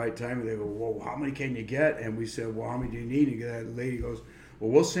them at the right time, and they go, well, how many can you get? And we said, well, how many do you need? And the lady goes,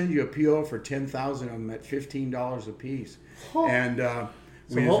 well, we'll send you a PO for 10,000 of them at $15 a piece. Oh. And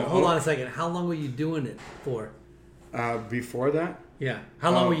So hold on a second. How long were you doing it for? before that? Yeah.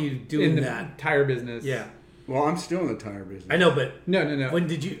 How long were you doing in the that? tire business? Yeah. Well, I'm still in the tire business. I know, but No. when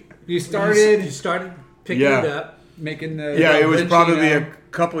did you? You started You started picking Yeah. it up. making the Yeah, it was Vinci probably now.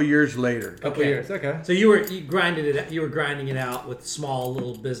 a couple years later. couple Okay. years. Okay. So you were grinding it. You were grinding it out with small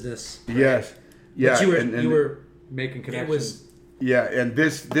little business. Yes. Yeah. But you were and you were. Making It connections. was. Yeah, and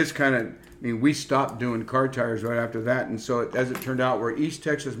this kind of, I mean, we stopped doing car tires right after that, and so as it turned out, we're East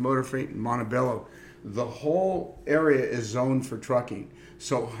Texas Motor Freight in Montebello. The whole area is zoned for trucking.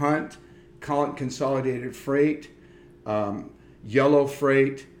 So Hunt, Consolidated Freight, Yellow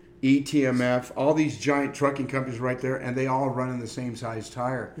Freight, ETMF, all these giant trucking companies right there, and they all run in the same size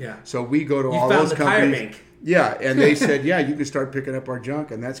tire. Yeah. So we go to You all found those the tire companies. bank. Yeah, and they said, yeah, you can start picking up our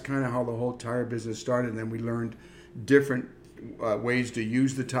junk, and that's kind of how the whole tire business started. And then we learned different ways to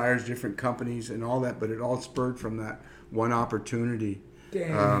use the tires, different companies, and all that. But it all spurred from that one opportunity.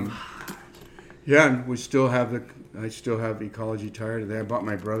 Damn. Yeah, and we still have I still have Ecology Tire today. I bought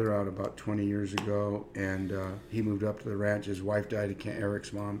my brother out about 20 years ago, and he moved up to the ranch. His wife died.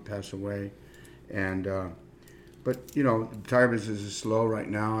 Eric's mom passed away, and but you know, the tire business is slow right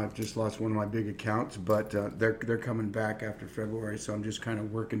now. I've just lost one of my big accounts, but they're coming back after February. So I'm just kind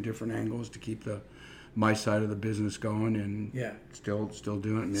of working different angles to keep my side of the business going, and Yeah. still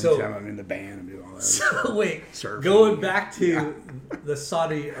doing it. And So- then I'm in the band and do all that. So wait, Surfing. going back to the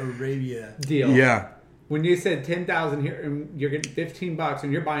Saudi Arabia. Deal. Yeah, When you said 10,000 here, and you're getting $15,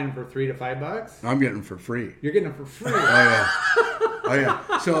 and you're buying them for $3 to $5. I'm getting them for free. You're getting them for free. Oh yeah, oh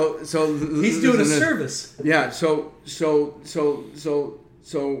yeah. So He's doing a listen to this. service. Yeah, so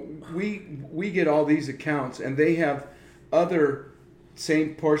we get all these accounts, and they have other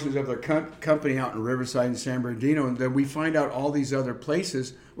same portions of their company out in Riverside and San Bernardino, and then we find out all these other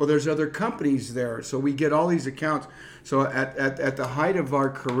places. Well, there's other companies there, so we get all these accounts. So at the height of our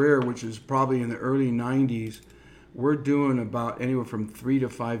career, which is probably in the early '90s, we're doing about anywhere from $3 to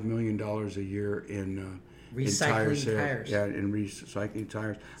 $5 million a year Recycling sales. tires. Yeah, in recycling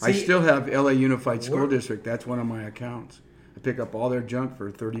tires. I See, still have LA Unified School we're- District. That's one of my accounts. I pick up all their junk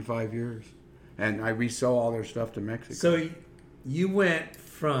for 35 years, and I resell all their stuff to Mexico. So you went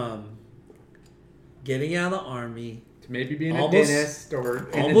from getting out of the Army, To maybe being Almost- a dentist or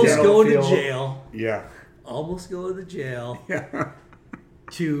in the almost dental going to field. jail, yeah, almost going to jail, yeah,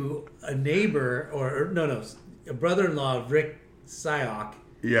 to a neighbor, or no, a brother-in-law of Rick Syok,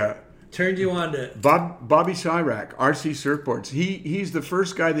 yeah. turned you on to... Bobby Cyrac, RC Surfboards. He's the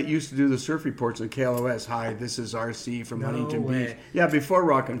first guy that used to do the surf reports on KLOS. Hi, this is RC from No Huntington way. Beach. Yeah, before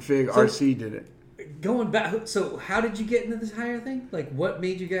Rock and Fig, RC did it. Going back, so how did you get into the tire thing? Like, what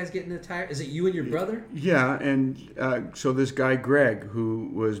made you guys get into the tire? Is it you and your brother? Yeah, and so this guy Greg, who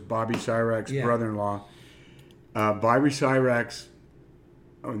was Bobby Cyrac's Yeah. brother-in-law, Bobby Cyrac's,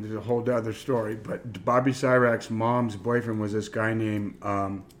 there's a whole other story, but Bobby Cyrac's mom's boyfriend was this guy named,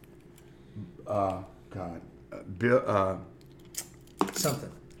 Bill,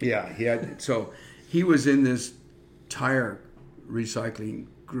 Something. yeah, he was in this tire recycling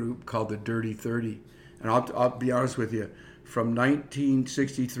group called the Dirty 30. And I'll be honest with you, from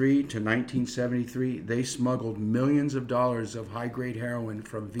 1963 to 1973, they smuggled millions of dollars of high-grade heroin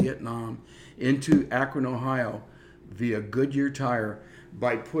from Vietnam into Akron, Ohio via Goodyear tire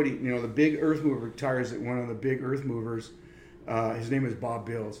by putting, the big earth mover tires that one of the big earth movers, his name is Bob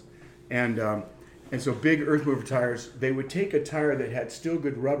Bills. And so big earth mover tires, they would take a tire that had still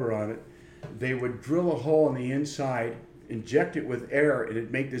good rubber on it, they would drill a hole on the inside, inject it with air, and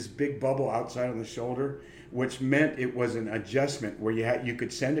it'd make this big bubble outside on the shoulder, which meant it was an adjustment where you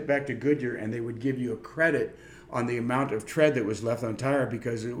could send it back to Goodyear and they would give you a credit on the amount of tread that was left on the tire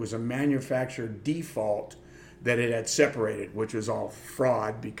because it was a manufacturer default that it had separated, which was all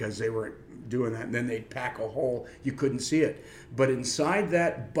fraud because they were doing that. And then they'd pack a hole, you couldn't see it. But inside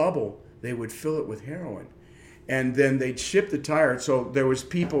that bubble, they would fill it with heroin. And then they'd ship the tire. So there was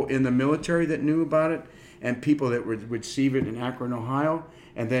people in the military that knew about it, and people that would receive it in Akron, Ohio,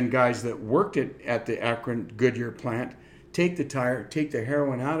 and then guys that worked at the Akron Goodyear plant take the tire, take the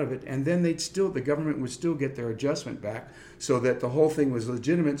heroin out of it, and then the government would still get their adjustment back so that the whole thing was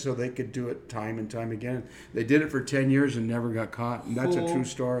legitimate so they could do it time and time again. They did it for 10 years and never got caught, and that's a true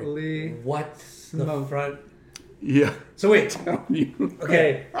story. Holy What the smoke. front? Yeah. So wait, You-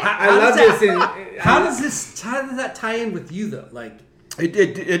 okay. I love this. How does that tie in with you though? Like,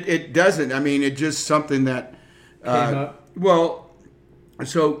 It doesn't. I mean, it's just something that. Came up. Well,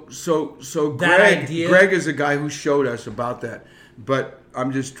 so That Greg. idea- Greg is a guy who showed us about that. But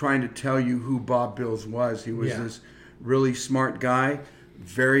I'm just trying to tell you who Bob Bills was. He was Yeah. this really smart guy,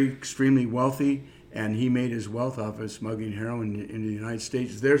 very extremely wealthy, and he made his wealth off of smuggling heroin into the United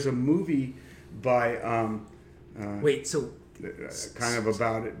States. There's a movie by wait, so kind of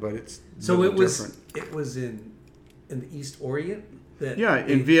about it, but it's so it was different. it was in the East Orient that Yeah,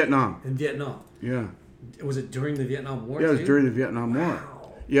 in Vietnam. in Vietnam. Yeah. Was it during the Vietnam War? Yeah, it was too? during the Vietnam War. Wow.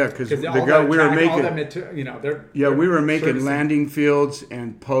 Yeah, because the all guy that we were track, all making. that they're We were making servicing. landing fields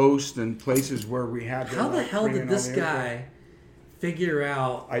and posts and places where we had. to, How the like, hell bring did in all this the info. guy figure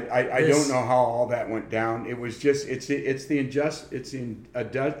out? I this- don't know how all that went down. It was just it's the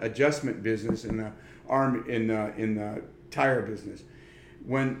adjustment business in the in the tire business.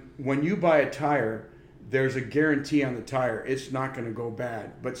 When you buy a tire, there's a guarantee on the tire. It's not going to go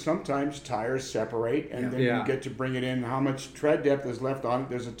bad. But sometimes tires separate, and then Yeah. you get to bring it in. How much tread depth is left on it?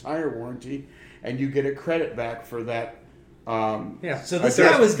 There's a tire warranty, and you get a credit back for that. Yeah. So this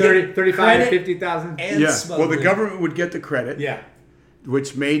Adjust- guy was 30, getting 35, credit 50,000. and Yeah. Well, smuggling. the government would get the credit. Yeah.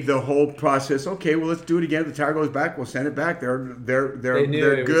 Which made the whole process okay. Well, let's do it again. If the tire goes back, we'll send it back. They're They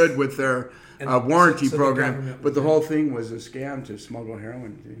knew it good was- with their And warranty so the program. government But the was- whole thing was a scam to smuggle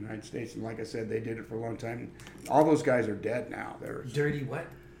heroin to the United States. And like I said, they did it for a long time. All those guys are dead now. Dirty what?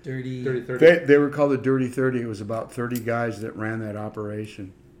 Dirty. 30, 30. They were called the Dirty 30. It was about 30 guys that ran that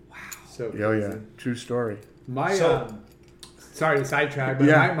operation. So Oh yeah, crazy. true story. My So- sorry to sidetrack, but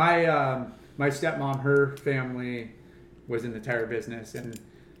Yeah. my stepmom, her family was in the tire business, and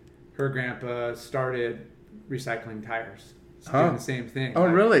her grandpa started recycling tires. So doing Oh. the same thing. Oh,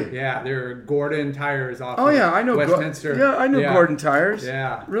 really? Yeah, they're Gordon tires off. Oh of yeah, I know. Westminster. I know Gordon Tires.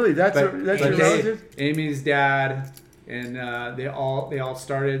 Yeah. Really, that's But your they- relative. Amy's dad, and they all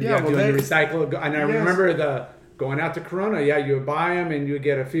started Yeah, well, doing they- the recycle. And I Yes. remember going out to Corona. Yeah, you would buy them and you would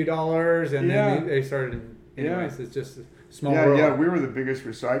get a few dollars, and Yeah. then they started. Anyways, it's just a small Yeah, world. yeah, we were the biggest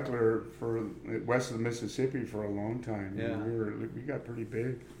recycler for west of the Mississippi for a long time. Yeah. We got pretty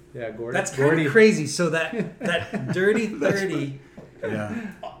big. Yeah, Gordon. That's kind Gordy. of crazy. So that Dirty 30 Yeah.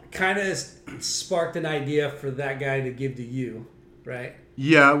 kind of sparked an idea for that guy to give to you, right?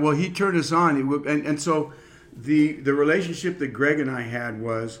 Yeah, well, he turned us on, and so the relationship that Greg and I had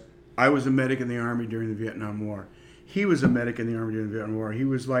was, I was a medic in the Army during the Vietnam War. He was a medic in the Army during the Vietnam War. He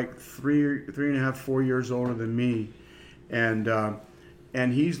was like 4 years older than me,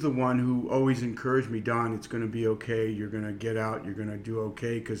 and he's the one who always encouraged me, Don, it's going to be okay. You're going to get out. You're going to do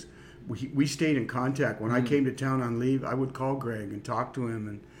okay, because we stayed in contact. When I came to town on leave, I would call Greg and talk to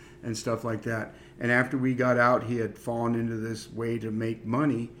him and stuff like that. And after we got out, he had fallen into this way to make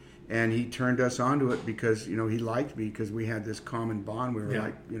money, and he turned us onto it because, he liked me because we had this common bond. We were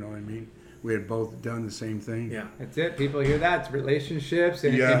like, what I mean? We had both done the same thing. Yeah. That's it. People hear that. It's relationships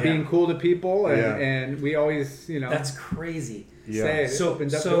and, Yeah. and being cool to people. And, Yeah. and we always, That's crazy. Yeah. say it So-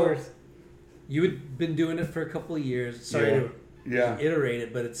 opens up so- doors. You had been doing it for a couple of years. Sorry Yeah. to Yeah. iterate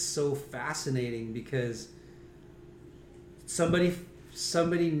it, but it's so fascinating because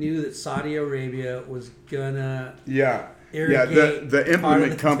somebody knew that Saudi Arabia was gonna Yeah. irrigate The part of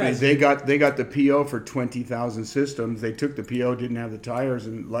implement the company, desert. they got the PO for 20,000 systems. They took the PO, didn't have the tires,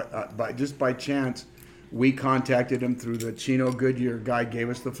 and by chance, we contacted them through the Chino Goodyear guy, gave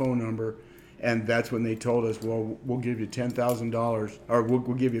us the phone number, and that's when they told us, well, we'll give you $10,000, or we'll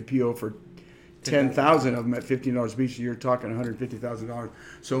give you a PO for 10,000 of them at $15 a piece. You're talking $150,000.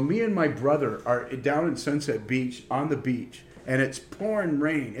 So me and my brother are down in Sunset Beach on the beach, and it's pouring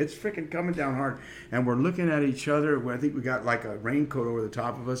rain. It's freaking coming down hard, and we're looking at each other. I think we got like a raincoat over the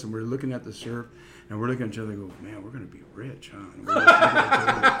top of us, and we're looking at the surf, and we're looking at each other and go, man, we're going to be rich, huh? And we're looking at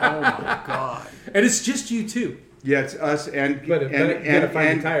each other and go, oh my God. And it's just you two. Yeah, it's us and But gotta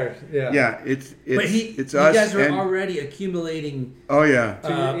find the tires. Yeah. Yeah, it's But it's you us. guys are and, already accumulating oh yeah.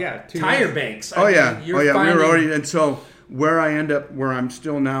 2 tire years. banks. Oh yeah, you're we finding- were already, and so where I'm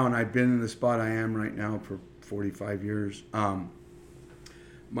still now, and I've been in the spot I am right now for 45 years.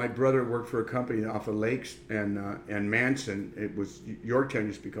 My brother worked for a company off of Lakes and Manson. It was Yorktown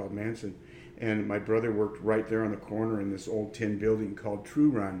used to be called Manson, and my brother worked right there on the corner in this old tin building called True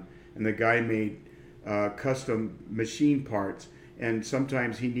Run, and the guy made custom machine parts, and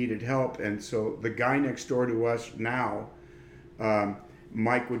sometimes he needed help, and so the guy next door to us now.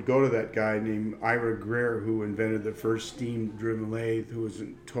 Mike would go to that guy named Ira Greer, who invented the first steam-driven lathe, who was a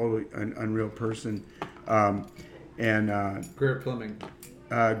totally an unreal person, and Greer Plumbing.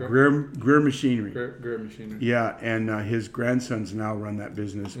 Greer Machinery. Greer Machinery. Yeah, and his grandsons now run that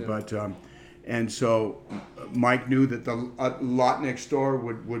business. Yeah. But and so Mike knew that the lot next door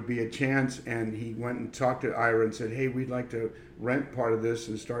would be a chance, and he went and talked to Ira and said, "Hey, we'd like to rent part of this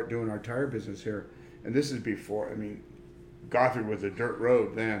and start doing our tire business here." And this is before, Gothard was a dirt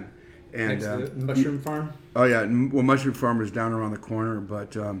road then. And Next to the mushroom farm. oh yeah, well, Mushroom Farm was down around the corner,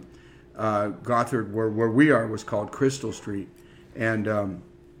 but Gothard, where we are, was called Crystal Street, and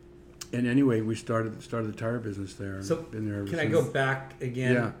anyway, we started the tire business there. And So been there ever can I since. go back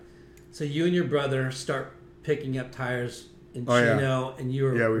again? Yeah. So you and your brother start picking up tires in Oh, yeah. Chino, and you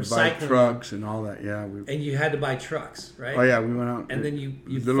were Yeah, we buy recycling, trucks and all that. Yeah, and you had to buy trucks, right? oh yeah, we went out. And then you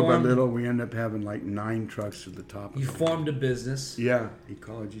little formed, by little, we ended up having like 9 trucks to the top. you of formed a business. Yeah,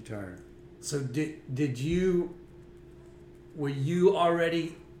 Ecology Tire. So were you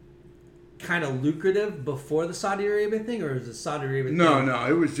already kind of lucrative before the Saudi Arabia thing, or is the Saudi Arabia No, thing? no,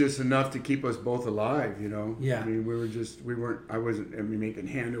 it was just enough to keep us both alive, Yeah. I wasn't making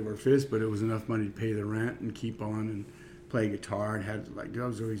hand over fist, but it was enough money to pay the rent and keep on and play guitar, and I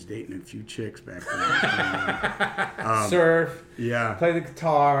was always dating a few chicks back then. Surf. Yeah. Play the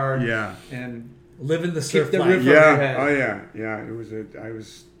guitar. Yeah. And Living the surf the life. roof over your Yeah. head. Oh yeah. Yeah. I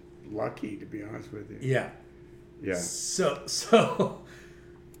was lucky, to be honest with you. Yeah. Yeah. So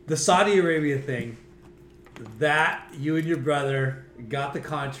the Saudi Arabia thing, that you and your brother got the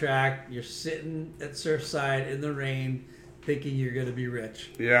contract, you're sitting at Surfside in the rain thinking you're going to be rich.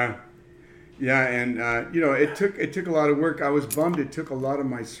 Yeah. Yeah, and it took a lot of work. I was bummed it took a lot of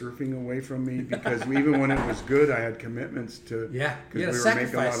my surfing away from me, because even when it was good, I had commitments to. Yeah, you because had we to were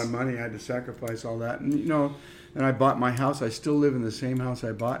making a lot sacrifice. of money. I had to sacrifice all that, and and I bought my house. I still live in the same house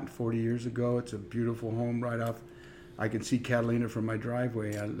I bought 40 years ago. It's a beautiful home right off. I can see Catalina from my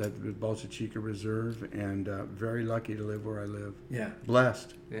driveway at the Balsa Chica Reserve, and very lucky to live where I live. Yeah.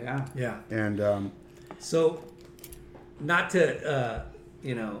 Blessed, yeah. Yeah. and So not to,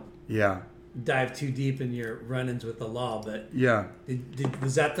 yeah, dive too deep in your run-ins with the law, but yeah.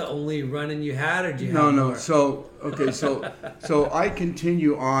 was that the only run-in you had, or did you No, have no. more? So I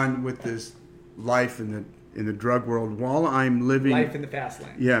continue on with this life in the drug world while I'm living. Life in the fast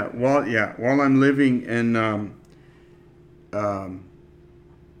lane. Yeah, while I'm living in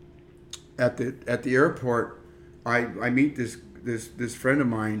at the airport, I meet this friend of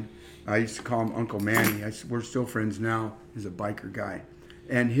mine. I used to call him Uncle Manny. We're still friends now. He's a biker guy,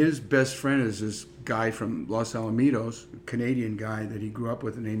 and his best friend is this guy from Los Alamitos, a Canadian guy that he grew up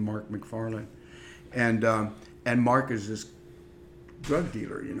with named Mark McFarland. And Mark is this drug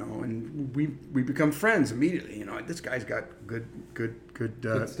dealer, you know, and we become friends immediately. You know, this guy's got good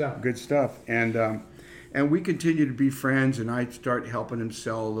stuff, and we continue to be friends. And I start helping him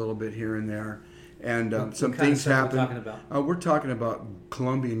sell a little bit here and there, and some things happen. What are we talking about? We're talking about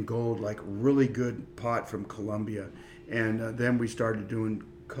Colombian gold, like really good pot from Colombia, and then we started doing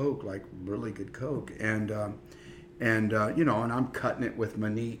coke, like really good coke, and you know, and I'm cutting it with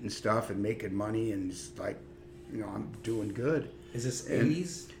Manit and stuff and making money, and it's like, you know, I'm doing good. Is this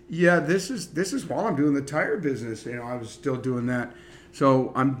 80s? Yeah, this is while I'm doing the tire business. You know, I was still doing that.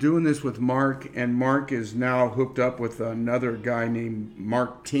 So I'm doing this with Mark, and Mark is now hooked up with another guy named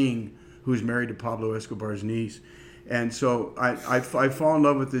Mark Ting, who's married to Pablo Escobar's niece. And so I fall in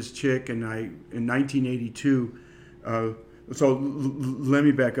love with this chick, and in 1982. Let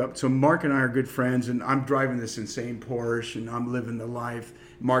me back up. So Mark and I are good friends, and I'm driving this insane Porsche, and I'm living the life.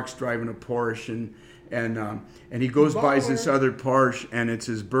 Mark's driving a Porsche, and he goes buys this other Porsche, and it's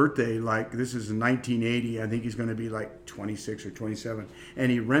his birthday. Like, this is in 1980. I think he's going to be like 26 or 27,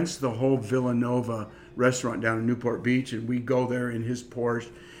 and he rents the whole Villanova restaurant down in Newport Beach, and we go there in his Porsche.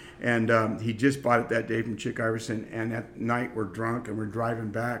 And he just bought it that day from Chick Iverson, and at night we're drunk and we're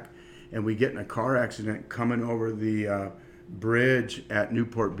driving back, and we get in a car accident coming over the bridge at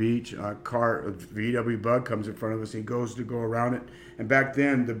Newport Beach. A VW Bug comes in front of us. He goes to go around it, and back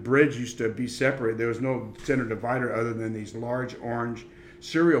then the bridge used to be separated. There was no center divider other than these large orange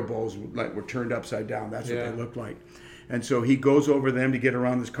cereal bowls that were turned upside down. That's what they looked like. And so he goes over them to get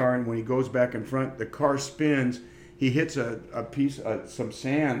around this car, and when he goes back in front, the car spins. He hits a piece of some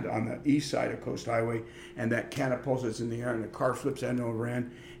sand on the east side of Coast Highway, and that catapults us in the air, and the car flips end over end,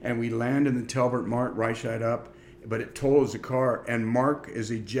 and we land in the Talbot Mart right side up, but it totaled the car, and Mark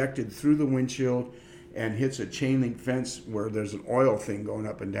is ejected through the windshield and hits a chain link fence where there's an oil thing going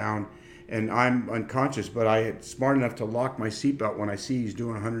up and down, and I'm unconscious, but I am smart enough to lock my seatbelt when I see he's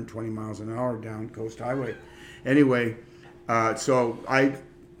doing 120 miles an hour down Coast Highway. Anyway, so I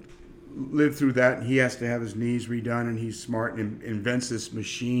lived through that, and he has to have his knees redone, and he's smart and invents this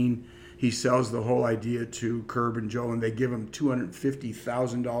machine. He sells the whole idea to Curb and Joe, and they give him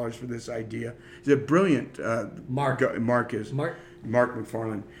 $250,000 for this idea. He's a brilliant Mark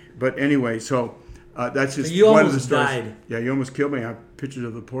McFarland. But anyway, so that's just you one of the almost stories. died. Yeah, you almost killed me. I have pictures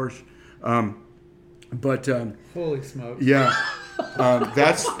of the Porsche. Holy smokes! Yeah,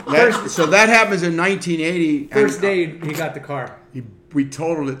 so that happens in 1980. First day he got the car. We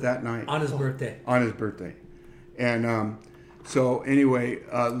totaled it that night. On his birthday. On his birthday. And so anyway,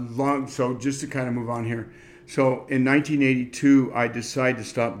 so just to kind of move on here. So in 1982, I decided to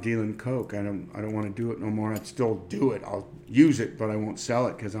stop dealing coke. I don't want to do it no more. I'd still do it. I'll use it, but I won't sell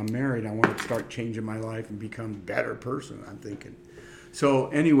it because I'm married. I want to start changing my life and become a better person, I'm thinking. So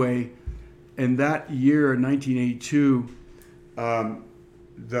anyway, in that year, 1982,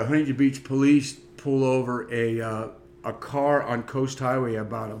 the Huntington Beach police pull over a car on Coast Highway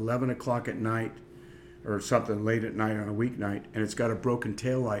about 11 o'clock at night or something late at night on a weeknight, and it's got a broken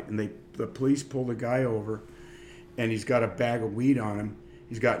taillight, and the police pull the guy over, and he's got a bag of weed on him.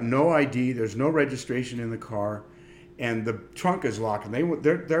 He's got no ID. There's no registration in the car, and the trunk is locked, and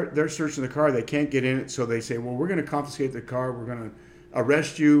they're searching the car. They can't get in it, so they say, well, we're going to confiscate the car. We're going to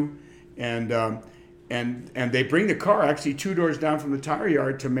arrest you, and they bring the car actually 2 doors down from the tire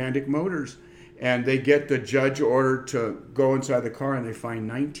yard to Mandic Motors. And they get the judge order to go inside the car, and they find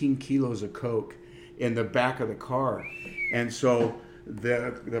 19 kilos of coke in the back of the car. And so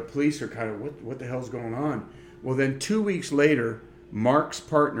the police are kind of, what the hell's going on? Well, then 2 weeks later, Mark's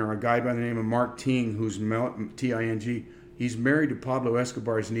partner, a guy by the name of Mark Ting, who's T-I-N-G, he's married to Pablo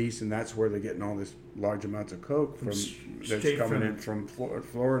Escobar's niece, and that's where they're getting all this large amounts of coke that's coming in from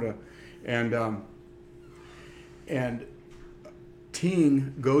Florida. And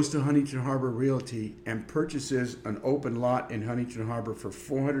Ting goes to Huntington Harbor Realty and purchases an open lot in Huntington Harbor for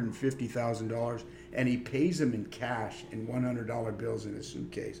 $450,000, and he pays them in cash in $100 bills in a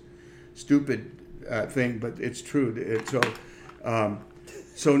suitcase. Stupid thing, but it's true.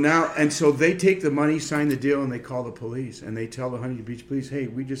 So they take the money, sign the deal, and they call the police, and they tell the Huntington Beach police, hey,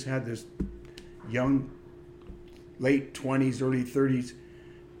 we just had this young, late 20s, early 30s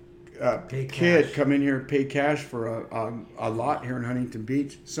kid come in here and pay cash for a lot here in Huntington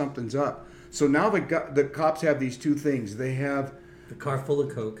Beach. Something's up. So now the cops have these two things. They have the car full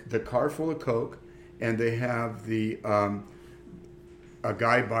of coke. And they have a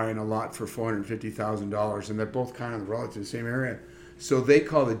guy buying a lot for $450,000, and they're both kind of relative to the same area. So they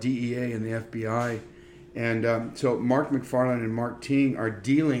call the DEA and the FBI, and so Mark McFarland and Mark Ting are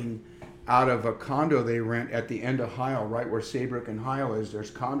dealing out of a condo they rent at the end of Heil, right where Saybrook and Heil is.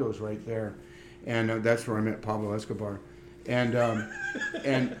 There's condos right there, and that's where I met Pablo Escobar. And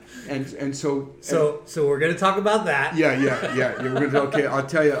so we're gonna talk about that. Yeah. We're gonna, okay, I'll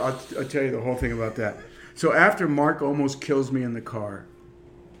tell you the whole thing about that. So after Mark almost kills me in the car,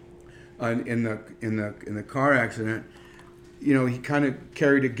 in the car accident, you know, he kind of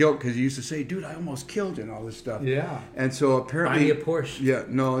carried a guilt because he used to say, "Dude, I almost killed you," and all this stuff. Yeah. And so apparently, Buy me a Porsche. Yeah,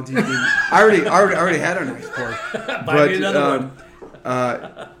 no, I already had a nice Porsche. Buy me another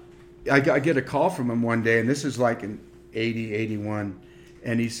one. I get a call from him one day, and this is like in 80, 81,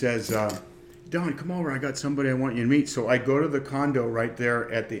 and he says, "Don, come over. I got somebody I want you to meet." So I go to the condo right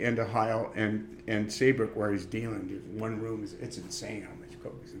there at the end of Heil and Saybrook where he's dealing. One room it's insane how much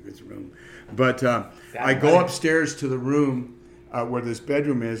coke is in this room. But I go upstairs to the room where this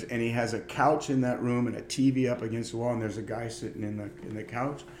bedroom is, and he has a couch in that room and a TV up against the wall, and there's a guy sitting in the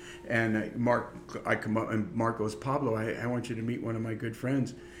couch. And I come up, and Mark goes, "Pablo, I want you to meet one of my good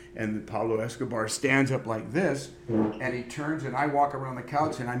friends." And Pablo Escobar stands up like this, and he turns, and I walk around the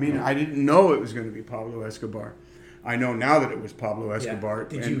couch, and I didn't know it was going to be Pablo Escobar. I know now that it was Pablo Escobar.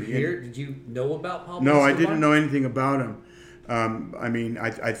 Yeah. Did you know about Pablo No, Escobar? I didn't know anything about him.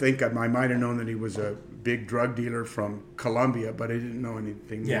 I think I might have known that he was a big drug dealer from Colombia, but I didn't know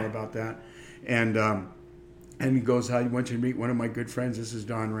anything more about that. And he goes, "I want you to meet one of my good friends. This is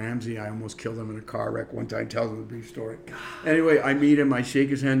Don Ramsey. I almost killed him in a car wreck one time." Tells him the brief story. Anyway, I meet him. I shake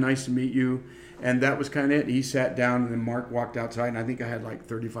his hand. "Nice to meet you." And that was kind of it. He sat down, and then Mark walked outside, and I think I had like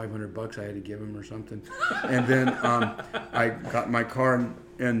 $3,500 I had to give him or something. And then I got in my car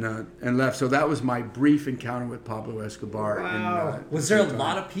and left. So that was my brief encounter with Pablo Escobar. Wow. Was there a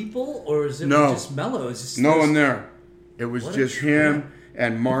lot of people, or is it No. just mellow? No one there. It was What a just trip. him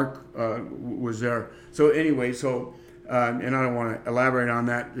and Mark was there. So anyway, and I don't want to elaborate on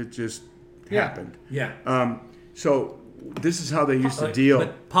that. It just happened. Yeah. So this is how they used to deal.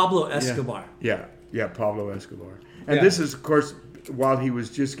 But Pablo Escobar. Yeah, Pablo Escobar. And Yeah. this is, of course, while he was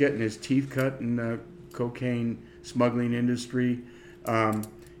just getting his teeth cut in the cocaine smuggling industry.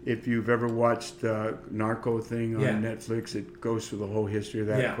 If you've ever watched the Narco thing on Netflix, it goes through the whole history of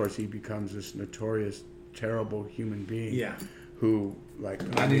that. Yeah. Of course, he becomes this notorious, terrible human being. Yeah. Who, like,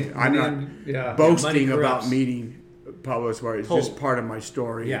 Money- I'm not money and- boasting Money about corrupts. meeting Pablo Escobar. It's just part of my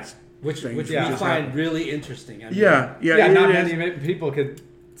story. Yeah. It's Which things we that just find happen. really interesting. I mean, Yeah, Not it is. many people could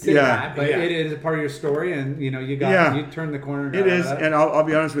say Yeah. that, but Yeah. it is a part of your story, and you turned the corner. It is, and I'll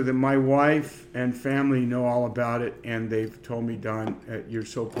be honest with you. My wife and family know all about it, and they've told me, "Don, you're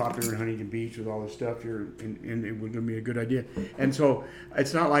so popular in Huntington Beach with all this stuff. And it would be a good idea." And so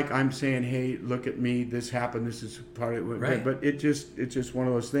it's not like I'm saying, "Hey, look at me. This happened. This is part of it." Right. But it's just one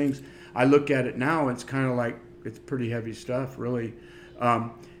of those things. I look at it now. It's kind of like it's pretty heavy stuff, really.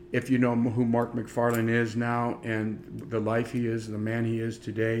 If you know who Mark McFarlane is now and the life he is, the man he is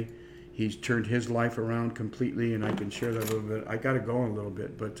today. He's turned his life around completely, and I can share that a little bit. I got to go in a little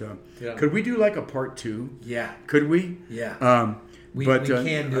bit, but could we do like a part 2? Yeah. Could we? Yeah. We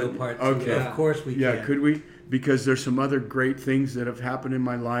can do a part 2. Okay. Of course we can. Yeah, could we? Because there's some other great things that have happened in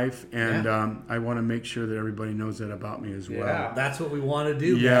my life, and I want to make sure that everybody knows that about me as well. Yeah. That's what we want to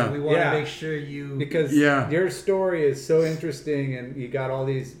do, Yeah. man. We want Yeah. to make sure you... because your story is so interesting, and you got all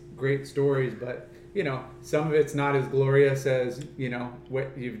these great stories, but some of it's not as glorious as what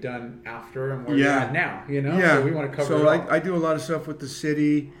you've done after and where you're at now. So we want to cover it all. I do a lot of stuff with the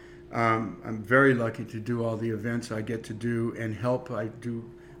city. I'm very lucky to do all the events I get to do and help. I do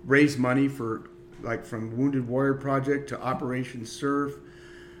raise money for, like, from Wounded Warrior Project to Operation Surf,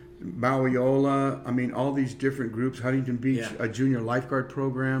 Mauiola. I mean, all these different groups. Huntington Beach, a junior lifeguard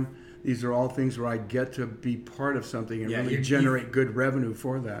program. These are all things where I get to be part of something and really generate good revenue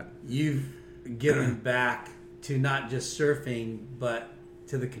for that. You've given back to not just surfing, but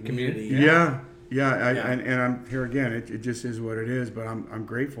to the community. Yeah. And I'm here again. It just is what it is. But I'm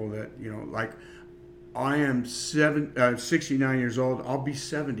grateful that like I am 69 years old. I'll be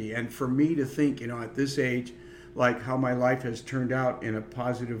 70, and for me to think at this age, like how my life has turned out in a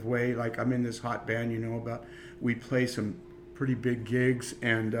positive way. Like I'm in this hot band, we play some pretty big gigs,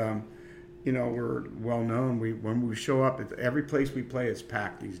 and we're well known. When we show up at every place we play, it's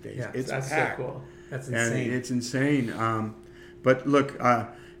packed these days. Yeah, it's That's packed. so cool. That's insane. And it's insane. But look,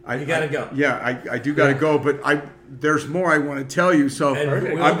 You gotta go. Yeah, I do gotta go. But there's more I want to tell you. So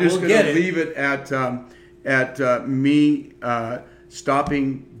I'm just we'll going to leave it at me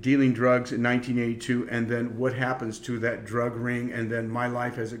stopping dealing drugs in 1982, and then what happens to that drug ring, and then my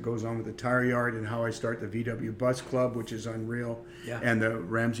life as it goes on with the Tire Yard, and how I start the VW Bus Club, which is unreal, and the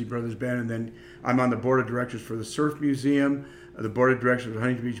Ramsey Brothers Band, and then I'm on the board of directors for the Surf Museum. the board of directors of the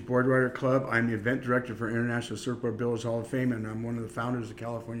Huntington Beach Boardwriter Club. I'm the event director for International Surfboard Builders Hall of Fame, and I'm one of the founders of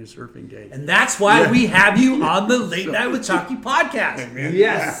California Surfing Day. And that's why we have you on the Late Night with Chalky podcast.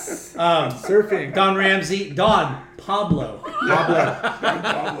 Yes. Surfing. Don Ramsey. Pablo. Yeah,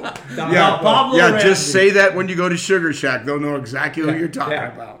 Pablo yeah. Ramsey. Just say that when you go to Sugar Shack, they'll know exactly who you're talking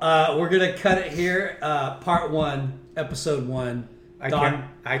about. We're going to cut it here. Part 1, episode 1. I can't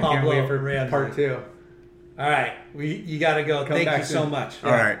wait for Ramsey. part 2. All right. You got to go. Thank you so soon. much.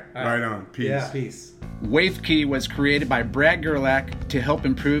 All right. Right on. Peace. Yeah. Peace. WaveKey was created by Brad Gerlach to help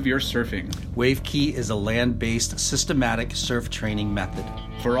improve your surfing. WaveKey is a land-based systematic surf training method.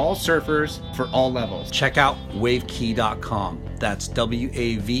 For all surfers, for all levels. Check out wavekey.com. That's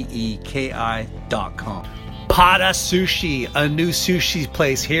WAVEKI.com. Pada Sushi, a new sushi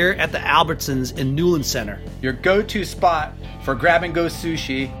place here at the Albertsons in Newland Center. Your go-to spot for grab-and-go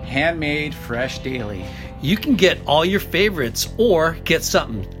sushi, handmade, fresh daily. You can get all your favorites or get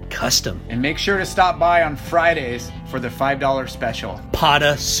something custom. And make sure to stop by on Fridays for the $5 special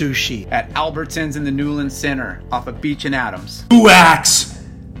Pada Sushi. at Albertsons in the Newland Center off of Beach and Adams. Wax!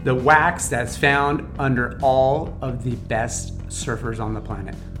 The wax that's found under all of the best surfers on the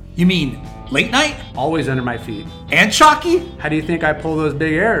planet. You mean Late Night? Always under my feet. And Chalky? How do you think I pull those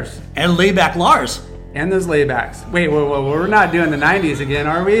big airs? And Layback Lars? And those laybacks. Wait, whoa, we're not doing the 90s again,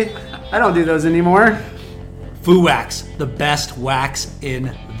 are we? I don't do those anymore. Foo Wax, the best wax in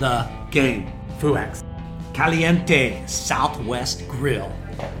the game. Foo Wax. Caliente Southwest Grill.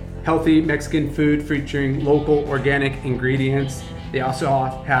 Healthy Mexican food featuring local organic ingredients. They also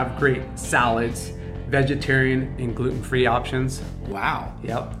have great salads, vegetarian and gluten-free options. Wow.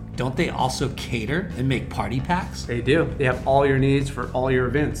 Yep, Don't they also cater and make party packs? they do. They have all your needs for all your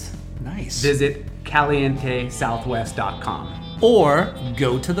events. Nice. Visit calientesouthwest.com. Or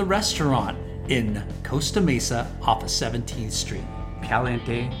go to the restaurant in Costa Mesa off of 17th Street.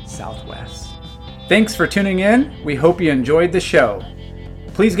 Caliente Southwest. Thanks for tuning in. We hope you enjoyed the show.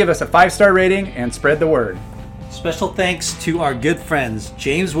 Please give us a 5-star rating and spread the word. Special thanks to our good friends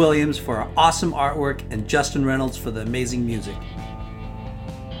James Williams for our awesome artwork and Justin Reynolds for the amazing music.